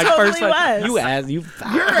 That was It my totally first one. was. You asked.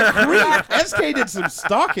 You're a creep. SK did some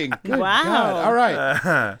stalking. Good Wow. God. All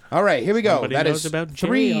right. All right, here we go. Somebody That knows is about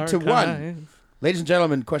 3-1. J-Archive. Ladies and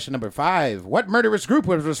gentlemen, question number 5. What murderous group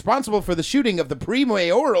was responsible for the shooting of the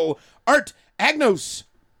pre-mayoral Art Agnos?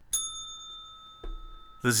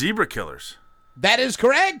 The Zebra Killers. That is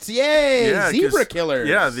correct. Yay! Yeah, 'cause- Zebra Killers.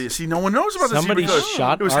 Yeah, see, no one knows about the Somebody Zebra Killers.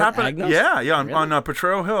 shot It was Art happening. Agnos? Yeah, on Really?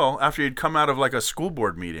 Potrero Hill after he'd come out of like a school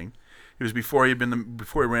board meeting. It was before he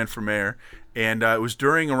ran for mayor, and it was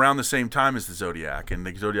around the same time as the Zodiac, and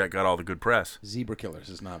the Zodiac got all the good press. Zebra Killers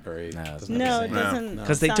is not very... No, it doesn't.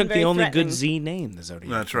 Because they sound took the very only threatening. good Z name, the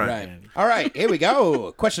Zodiac. That's right. Right. All right, here we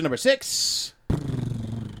go. Question number 6.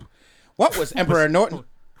 What was Emperor Norton?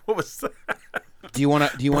 What was that? Do you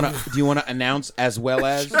want to announce as well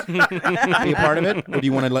as be a part of it, or do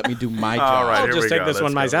you want to let me do my job? All right, I'll here just we take go. this Let's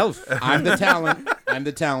one go. myself. I'm the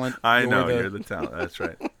talent. I know you're the talent. That's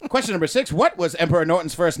right. Question number 6. What was Emperor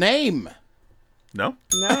Norton's first name? No,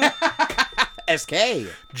 No. SK.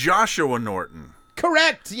 Joshua Norton,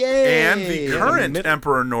 Correct. Yay. and the current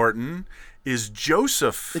Emperor Norton is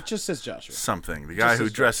Joseph It just says Joshua. something. The guy who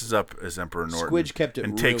says dresses up as Emperor Norton. Squidge kept it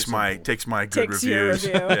and real takes my simple. good Takes your reviews.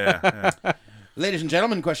 review. Yeah. Ladies and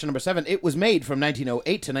gentlemen, question number 7. It was made from 1908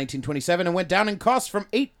 to 1927 and went down in cost from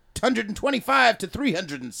 $825 to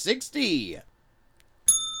 $360.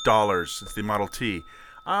 Dollars. It's the Model T.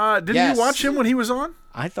 Didn't Yes. you watch him when he was on?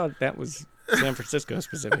 I thought that was San Francisco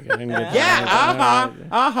specific. I didn't get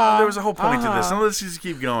Yeah, There was a whole point to this. Now let's just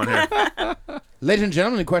keep going here. Ladies and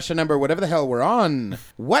gentlemen, question number whatever the hell we're on.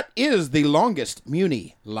 What is the longest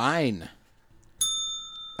Muni line?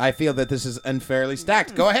 I feel that this is unfairly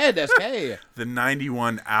stacked. Go ahead, SK. The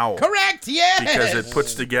 91 Owl. Correct, yes! Because it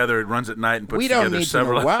puts together, it runs at night and puts We together don't need to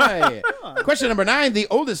several. know why. Question number 9. The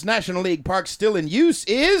oldest National League park still in use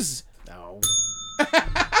is...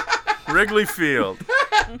 Wrigley Field.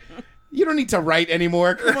 You don't need to write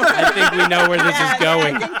anymore. Come on. I think we know where this is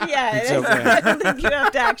going. Yeah, okay. I don't think you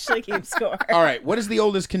have to actually keep score. All right, what is the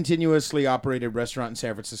oldest continuously operated restaurant in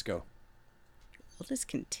San Francisco? Oldest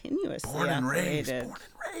continuously Born and raised. operated. Born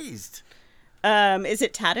and raised. Is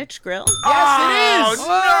it Tadich Grill? Yes, it is!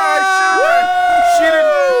 Oh, no, she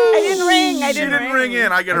I didn't ring. I She didn't ring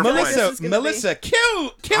in. I get her This Melissa, is gonna Melissa,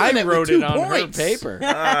 killing I it wrote with 2 it on points. her paper.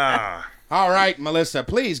 point. All right, Melissa,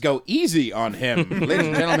 please go easy on him. Ladies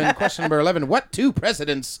and gentlemen, question number 11. What 2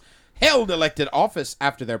 presidents held elected office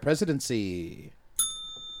after their presidency?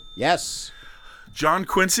 Yes. John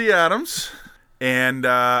Quincy Adams. And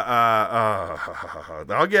I'll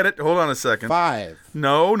get it. Hold on a second. 5,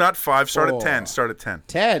 No, not 5. Start 4. at 10. Start at 10.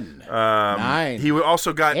 10, 9, He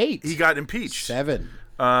also got 8. He got impeached. 7,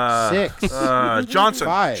 6. Johnson.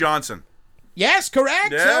 5. Johnson. Yes,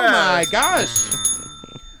 correct. Yes. Oh, my gosh.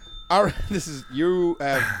 All right, this is you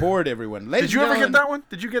have bored everyone. Ladies Did you and ever get gentlemen, that one?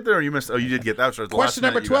 Did you get there or you missed? Oh, you did get that. So the Question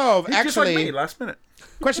last number minute you got- 12, He's just like actually- me, last minute.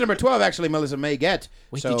 Question number 12, actually, Melissa may get.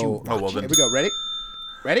 Wait, so, did you Oh, well, then. here we go.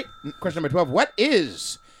 Ready? Question number 12. What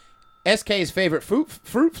is SK's favorite fruit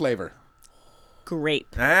flavor?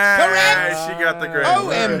 Grape. Hey, she got the great.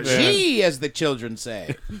 OMG, as the children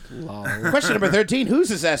say. Question number 13. Whose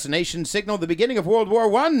assassination signaled the beginning of World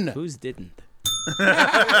War I? Whose didn't?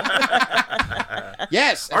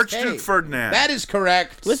 Yes, SK. Archduke Ferdinand. That is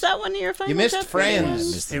correct. Was that one of your final You missed Jeopardy Friends.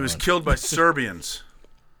 ones? He was killed by Serbians,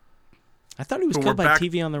 I thought he was Who killed were by back-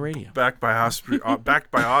 TV on the radio. backed by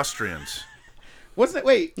Austrians. Wasn't it?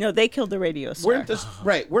 Wait. No, they killed the radio star.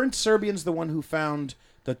 Weren't Serbians the one who found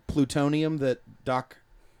the plutonium that Doc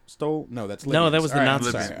stole? No, that's Libyans. No, that was the All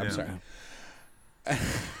Nazis. I'm sorry. I'm Yeah. sorry.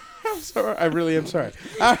 I'm sorry. I really am sorry.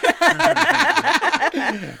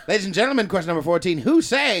 Ladies and gentlemen, question number 14. Who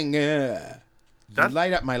sang You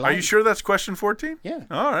Light Up My Life? Are you sure that's question 14? Yeah.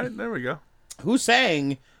 All right, there we go. Who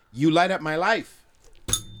sang You Light Up My Life?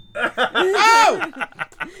 Oh!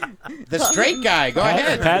 The straight guy. Go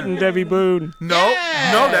ahead. Pat and Debbie Boone. No,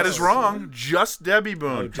 that is wrong. Just Debbie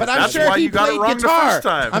Boone. But I'm That's sure why he you got it played wrong guitar. the first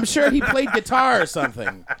time. I'm sure he played guitar or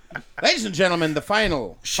something. Ladies and gentlemen, the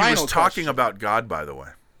final. She final was talking question. about God, by the way.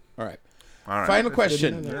 All right. All right. Final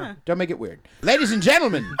question. Don't make it weird. Ladies and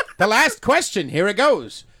gentlemen, the last question. Here it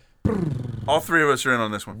goes. All three of us are in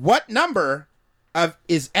on this one. What number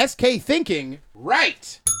is SK thinking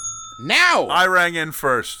right now? I rang in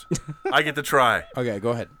first. I get to try. Okay, go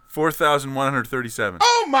ahead. 4,137.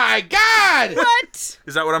 Oh my God! What?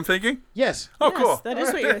 Is that what I'm thinking? Yes. Oh, Yes, cool. that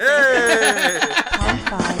is what you're thinking. Hey!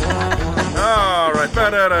 All right.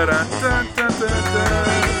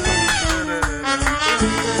 Ba-da-da-da-dun-dun-dun-dun.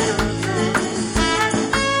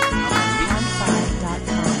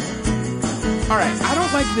 All right. I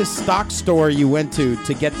don't like this stock store you went to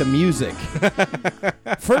get the music.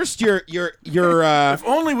 First, your If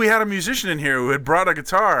only we had a musician in here who had brought a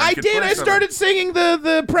guitar. and I could did. play I something. started singing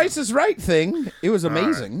the Price is Right thing. It was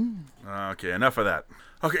amazing. Okay, enough of that.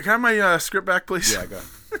 Okay, can I have my script back, please? Yeah, go.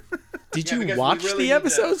 Did because you we watch really the need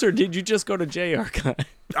episodes, or did you just go to J Archive?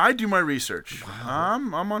 I do my research.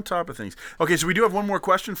 I'm on top of things. Okay, so we do have one more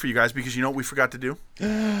question for you guys because you know what we forgot to do?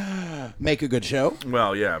 Make a good show.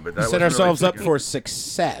 Well, yeah, but that Set wasn't ourselves really up for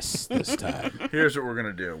success this time. Here's what we're going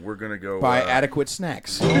to do. We're going to go... Buy adequate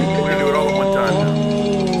snacks. We're going to do it all at one time.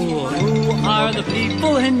 Who are the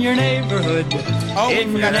people in your neighborhood?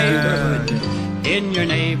 In your neighborhood. In your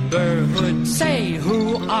neighborhood. Say,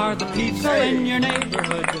 who are the people in your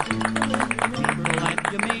neighborhood? People that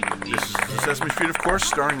you meet. This is Sesame Street, of course,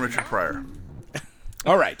 starring Richard Pryor.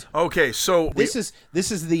 All right. Okay, so... This is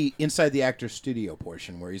the Inside the Actor Studio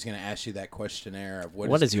portion where he's going to ask you that questionnaire of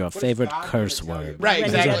What is your favorite curse word? Right, When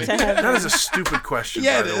you get exactly. to heaven. That is a stupid question,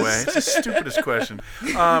 Yeah, by it the way. is. It's the stupidest question.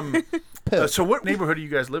 So what neighborhood are you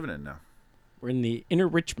guys living in now? We're in the Inner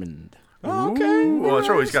Richmond. Oh, okay. Well, that's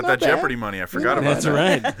right. He's got Not that bad. Jeopardy money. I forgot about That's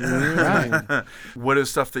that. right. What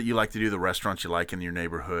is stuff that you like to do? The restaurants you like in your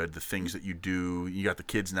neighborhood, the things that you do. You got the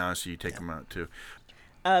kids now, so you take them out too.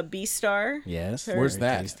 B-Star. Yes. Where's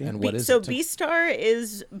very that? tasty. And what is So it? B-Star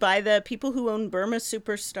is by the people who own Burma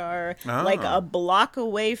Superstar, like a block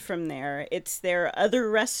away from there. It's their other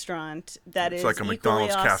restaurant that It's is like a equally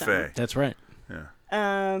McDonald's awesome. cafe. That's right. Yeah.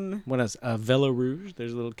 What else? Velo Rouge.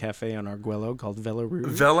 There's a little cafe on Arguello called Velo Rouge.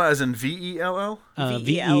 Vela as in VELL?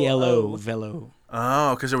 VELO. Velo.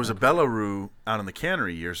 Oh, because there was a Belarus out in the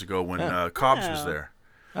cannery years ago when Cobb's was there.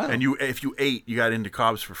 And if you ate, you got into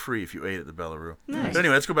Cobb's for free if you ate at the Belarus. But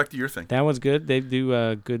anyway, let's go back to your thing. That was good. They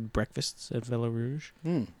do good breakfasts at Velo Rouge.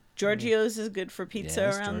 Giorgio's is good for pizza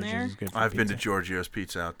Yes, around George's there. is good for I've been to pizza. Giorgio's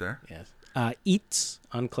Pizza out there. Yes. Eats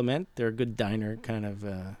on Clement. They're a good diner kind of.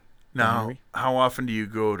 Now, dinery. how often do you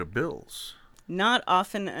go to Bill's? Not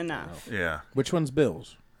often enough. Yeah, Which one's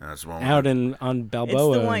Bill's? that's one. Out on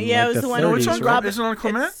Balboa. one- in, yeah, like it was the the one 30s, which Which one, right? one? Isn't it on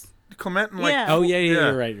Clement? It's- Clement and like. Yeah. Oh yeah, Yeah.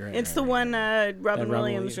 you're right. You're right. It's the one Robin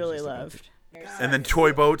Williams really is the one. loved. And then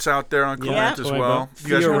toy boats out there on Clement as Toy well. boat. You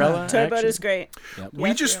guys remember? Fiorella. Toy Boat Action. is great. We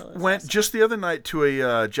Yeah, just Fiorella's went awesome. just the other night to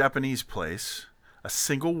a Japanese place. A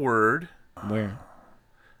single word. Where?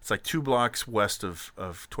 It's like 2 blocks west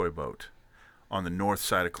of Toy Boat, on the north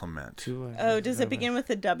side of Clement. Oh, does it begin with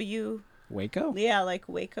a W? Waco? Yeah, like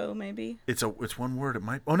Waco, maybe. It's one word. It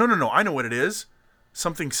might. Oh no! I know what it is.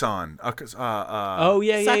 Something san. Oh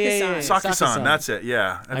yeah. Sake-san. Sake-san. That's it.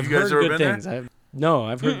 Yeah. Have I've you guys heard ever good been things. there?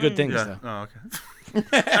 I've heard good things. Yeah. Though. Oh, okay.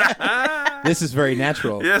 This is very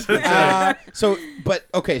natural. Yes,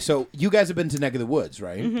 it's So you guys have been to Neck of the Woods,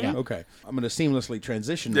 right? Mm-hmm. Yeah. Okay. I'm going to seamlessly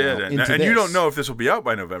transition now into and this. you don't know if this will be out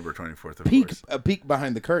by November 24th. Of course. A peek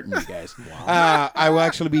behind the curtain, you guys. I will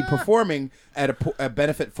actually be performing at a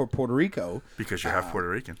benefit for Puerto Rico. Because you're half Puerto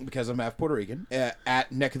Rican. Because I'm half Puerto Rican.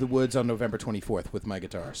 At Neck of the Woods on November 24th with my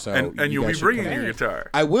guitar. So And you'll be bringing your guitar.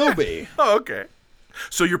 I will be. Oh, okay.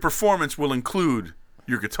 So your performance will include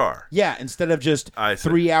your guitar. Yeah, instead of just I see.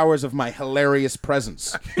 3 hours of my hilarious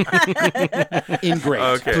presence. Ingrate.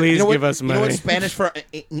 Okay. Please You know give what, us You know what money. Spanish for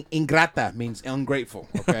ingrata means ungrateful,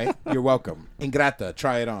 okay? You're welcome. Ingrata,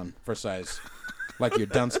 try it on for size. Like your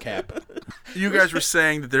dunce cap. You guys were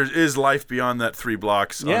saying that there is life beyond that 3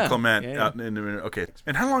 blocks Yeah. on Clement. Yeah. Out okay.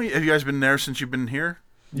 And how long have you guys been there since you've been here?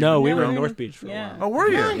 No, we No, were we in were- North Beach for a yeah. while. Oh, were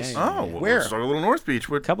you? Nice. Oh, well, Where? let's talk a little North Beach.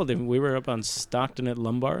 A couple different. We were up on Stockton at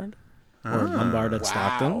Lombard, or Lombard at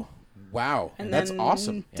Stockton. Wow. And That's then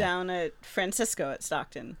awesome. down at Francisco at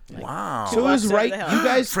Stockton. Wow. So it was Walks over right. the hill. You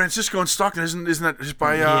guys. Francisco and Stockton, isn't that just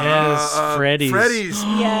by Yes, Freddy's. Freddy's.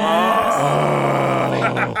 Yes.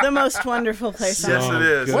 The most wonderful place Yes, on it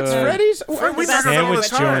earth. is. What's Good. Freddy's? Fred, we The talk about it all the Sandwich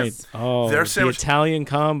time. joint. Oh, Their the sandwich- Italian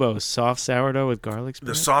combo: soft sourdough with garlic. The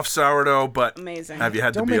spinach. soft sourdough, but Amazing. have you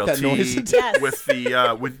had Don't the make that noise. BLT Yes.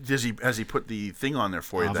 with the has he put the thing on there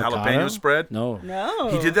for you, Avocado? the jalapeno spread? No. No.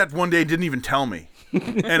 He did that one day, didn't even tell me.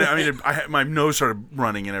 And I mean, my nose started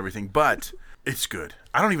running and everything, but it's good.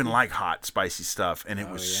 I don't even like hot, spicy stuff, and it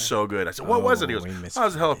was so good. I said, "What was it?" He goes, we missed "Oh, it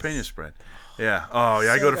was a jalapeno spread." Yeah. Oh,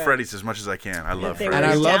 yeah. I So go to good. Freddy's as much as I can. I love They were And I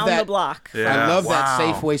Freddy's. love down that- the block. Yeah. I love Wow.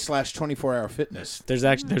 that Safeway / 24-hour fitness. There's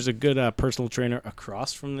a good personal trainer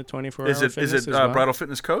across from the 24-hour Is it fitness as well. Bridal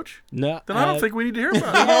Fitness Coach? No. Then I don't think we need to hear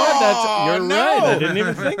about it. You're no. right. I didn't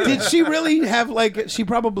even think. Did she really have she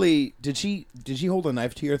probably did she hold a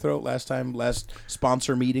knife to your throat last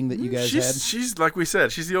sponsor meeting that you guys had? She's like we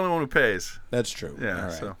said, she's the only one who pays. That's true. Yeah, All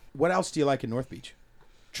right. so. What else do you like in North Beach?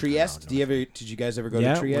 Trieste? Did you guys ever go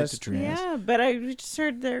Yeah, to went Trieste? to Trieste. Yeah, but I just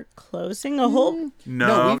heard they're closing a whole.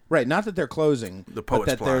 No, right. Not that they're closing, The but Poets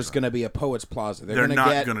that there's Plaza. going to be a Poets Plaza. they're gonna not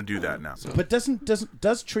get, going to do that now. But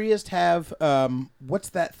does Trieste have what's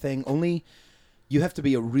that thing? Only you have to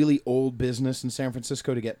be a really old business in San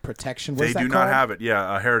Francisco to get protection. What's They that do called? not have it.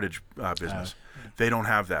 Yeah, a heritage business. They don't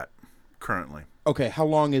have that currently. Okay, how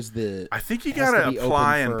long is the? I think you it has got to to be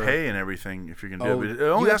apply open and for- pay and everything if you're going to Oh, do it. It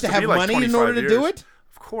only you has have to be have like money 25 in order to years. do it?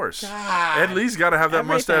 Of course. God. Ed Lee's got to have that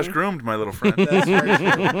mustache Everything. groomed, my little friend. That's very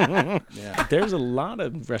true. Yeah. There's a lot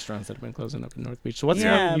of restaurants that have been closing up in North Beach. So what's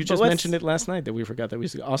Yeah, you but just what's- mentioned it last night that we forgot that we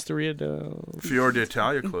Osteria. Fior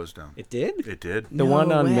d'Italia closed down. It did. It did. The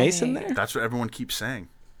one on way. Mason there. That's what everyone keeps saying.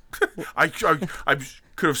 I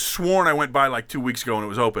could have sworn I went by like 2 weeks ago and it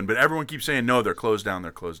was open, but everyone keeps saying no, they're closed down.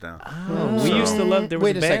 They're closed down. We So- used to love. There was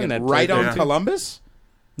Wait a band second. that Right played on there, too. Columbus?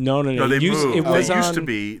 No. No, they moved. It was they used to on-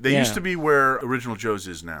 be. They yeah. used to be where Original Joe's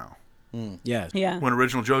is now. Yeah. Yeah. When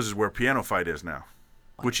Original Joe's is where Piano Fight is now,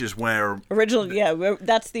 which is where. Original, yeah,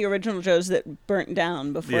 that's the original Joe's that burnt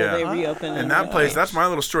down before Yeah. they reopened. And that place, that's my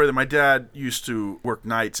little story that my dad used to work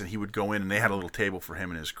nights and he would go in and they had a little table for him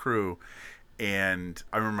and his crew. And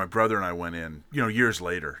I remember my brother and I went in, years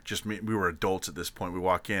later. We were adults at this point. We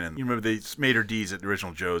walk in and you remember the Mater D's at the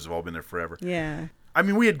Original Joe's have all been there forever. Yeah. I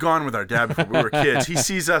mean, we had gone with our dad before we were kids. He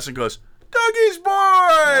sees us and goes, "Dougie's boys!"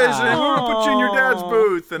 And we're going to put you in your dad's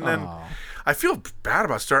booth. And then I feel bad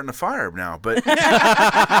about starting a fire now, but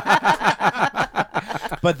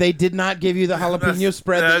But they did not give you the jalapeno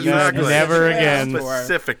spread that you Exactly. Never again.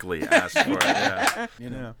 specifically asked for it. Yeah.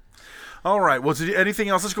 Yeah. All right. Well, anything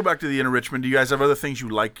else? Let's go back to the Inn of Richmond. Do you guys have other things you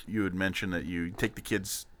like? You had mentioned that you take the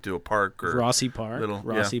kids to a park or Rossi Park, little-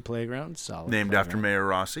 Rossi yeah. Playground, solid. named after playground. Mayor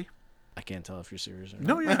Rossi. I can't tell if you're serious or not.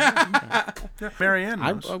 No, yeah. Mary Ann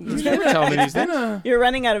knows. You were telling me these things. You're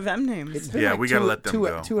running out of M names. Yeah, we gotta let them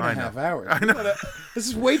go. Two and I a know. half hours. I know. This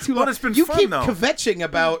is way too Well, long. it's been you fun, keep though. kvetching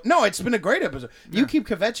about. No, it's been a great episode. You keep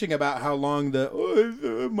kvetching about how long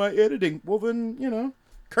my editing. Well, then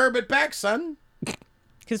curb it back, son.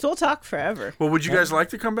 Because we'll talk forever. Well, would you guys like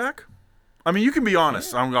to come back? I mean, you can be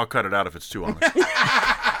honest. I'll cut it out if it's too honest.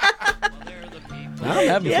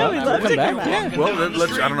 That'd be Yeah, fun. we'd We'll love come to back. come back. Yeah. Well,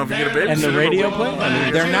 let's. I don't know if you get a baby. And the radio play? I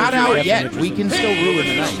mean, They're not out yet. We can still ruin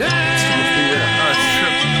the night.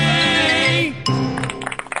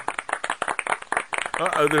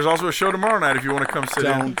 There's also a show tomorrow night if you want to come sit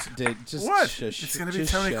in. Just What? Shush, It's going to be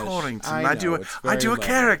just Tony shush. Corrington. I do know, it's I do a very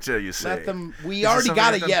character, you see. Let them. We Is already this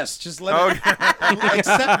got a something yes. Just let them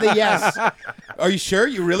accept the yes. Are you sure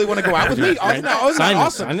you really want to go out with me? Oh, no, isn't that Sign this,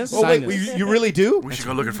 awesome? sign this, Oh sign wait, this. you really do? We should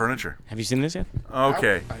go look at furniture. Have you seen this yet?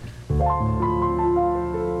 Okay.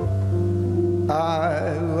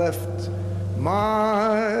 I left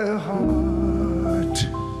my heart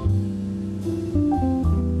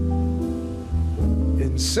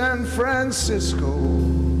in San Francisco.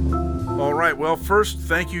 All right, well, first,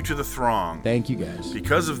 thank you to the throng. Thank you, guys.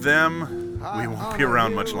 Because of them, we won't be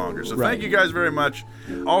around much longer. So thank you guys very much.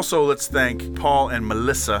 Also, let's thank Paul and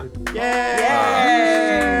Melissa.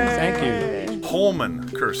 Thank you. Holman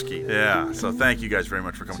Kursky. Yeah, so thank you guys very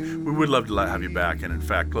much for coming. We would love to have you back and, in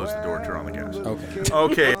fact, close the door and turn on the gas.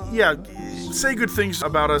 Okay, yeah, say good things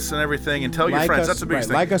about us and everything and tell your friends. That's the biggest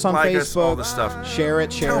thing. Like us on Facebook. All this stuff. Share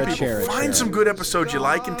it. Find some good episodes you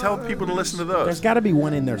like and tell people to listen to those. There's got to be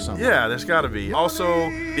one in there somewhere. Yeah, there's got to be. Also,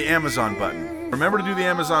 the Amazon button. Remember to do the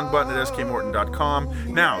Amazon button at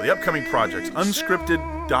skmorton.com. Now, the upcoming projects,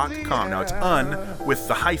 unscripted.com. Now, it's un with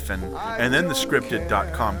the hyphen and then the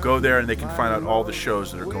scripted.com. Go there and they can find out all the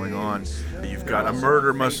shows that are going on. You've got A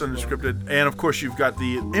Murder Most Unscripted. And, of course, you've got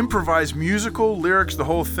the improvised musical, lyrics, the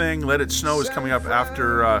whole thing. Let It Snow is coming up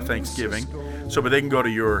after Thanksgiving. So, but they can go to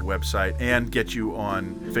your website and get you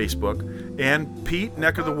on Facebook. And Pete,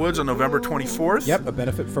 Neck of the Woods on November 24th. Yep, a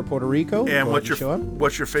benefit for Puerto Rico. And what's your Facebook?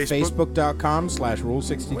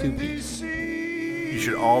 Facebook.com/rule62P. You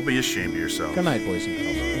should all be ashamed of yourselves. Good night, boys and girls.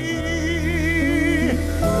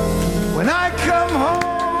 When I come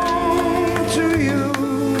home to you,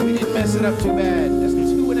 we didn't mess it up too bad. That's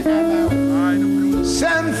 2.5 hours.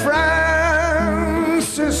 San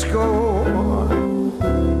Francisco,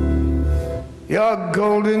 your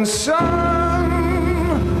golden sun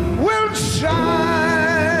will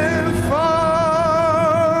shine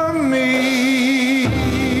for me.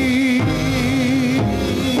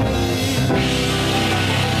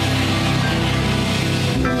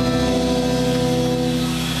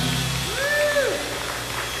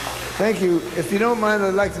 Thank you. If you don't mind,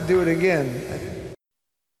 I'd like to do it again.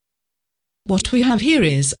 What we have here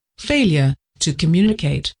is failure to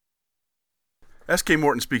communicate. S.K.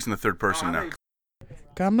 Morton speaks in the third person now.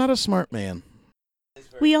 I'm not a smart man.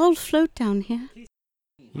 We all float down here.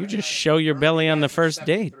 You just show your belly on the first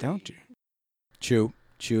date, don't you?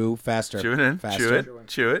 Chew, faster. Chew it in, faster.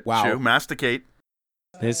 chew it, Wow. chew, masticate.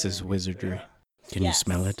 This is wizardry. Can you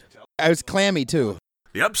smell it? I was clammy, too.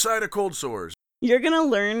 The upside of cold sores. You're going to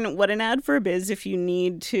learn what an adverb is if you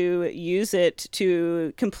need to use it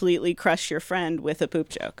to completely crush your friend with a poop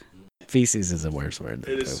joke. Feces is a worse word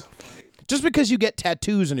than It is. poop. Just because you get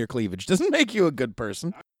tattoos on your cleavage doesn't make you a good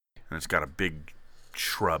person. And it's got a big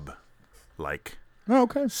shrub-like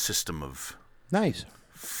system of nice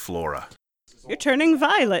flora. You're turning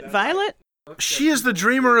violet. Violet? She is the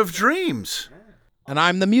dreamer of dreams. And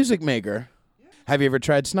I'm the music maker. Have you ever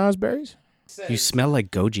tried snozberries? You smell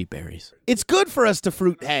like goji berries. It's good for us to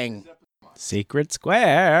fruit hang. Secret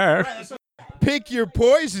square. Pick your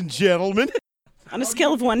poison, gentlemen. On a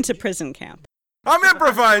scale of 1 to prison camp. I'm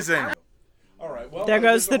improvising. There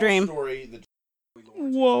goes the dream.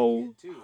 Whoa.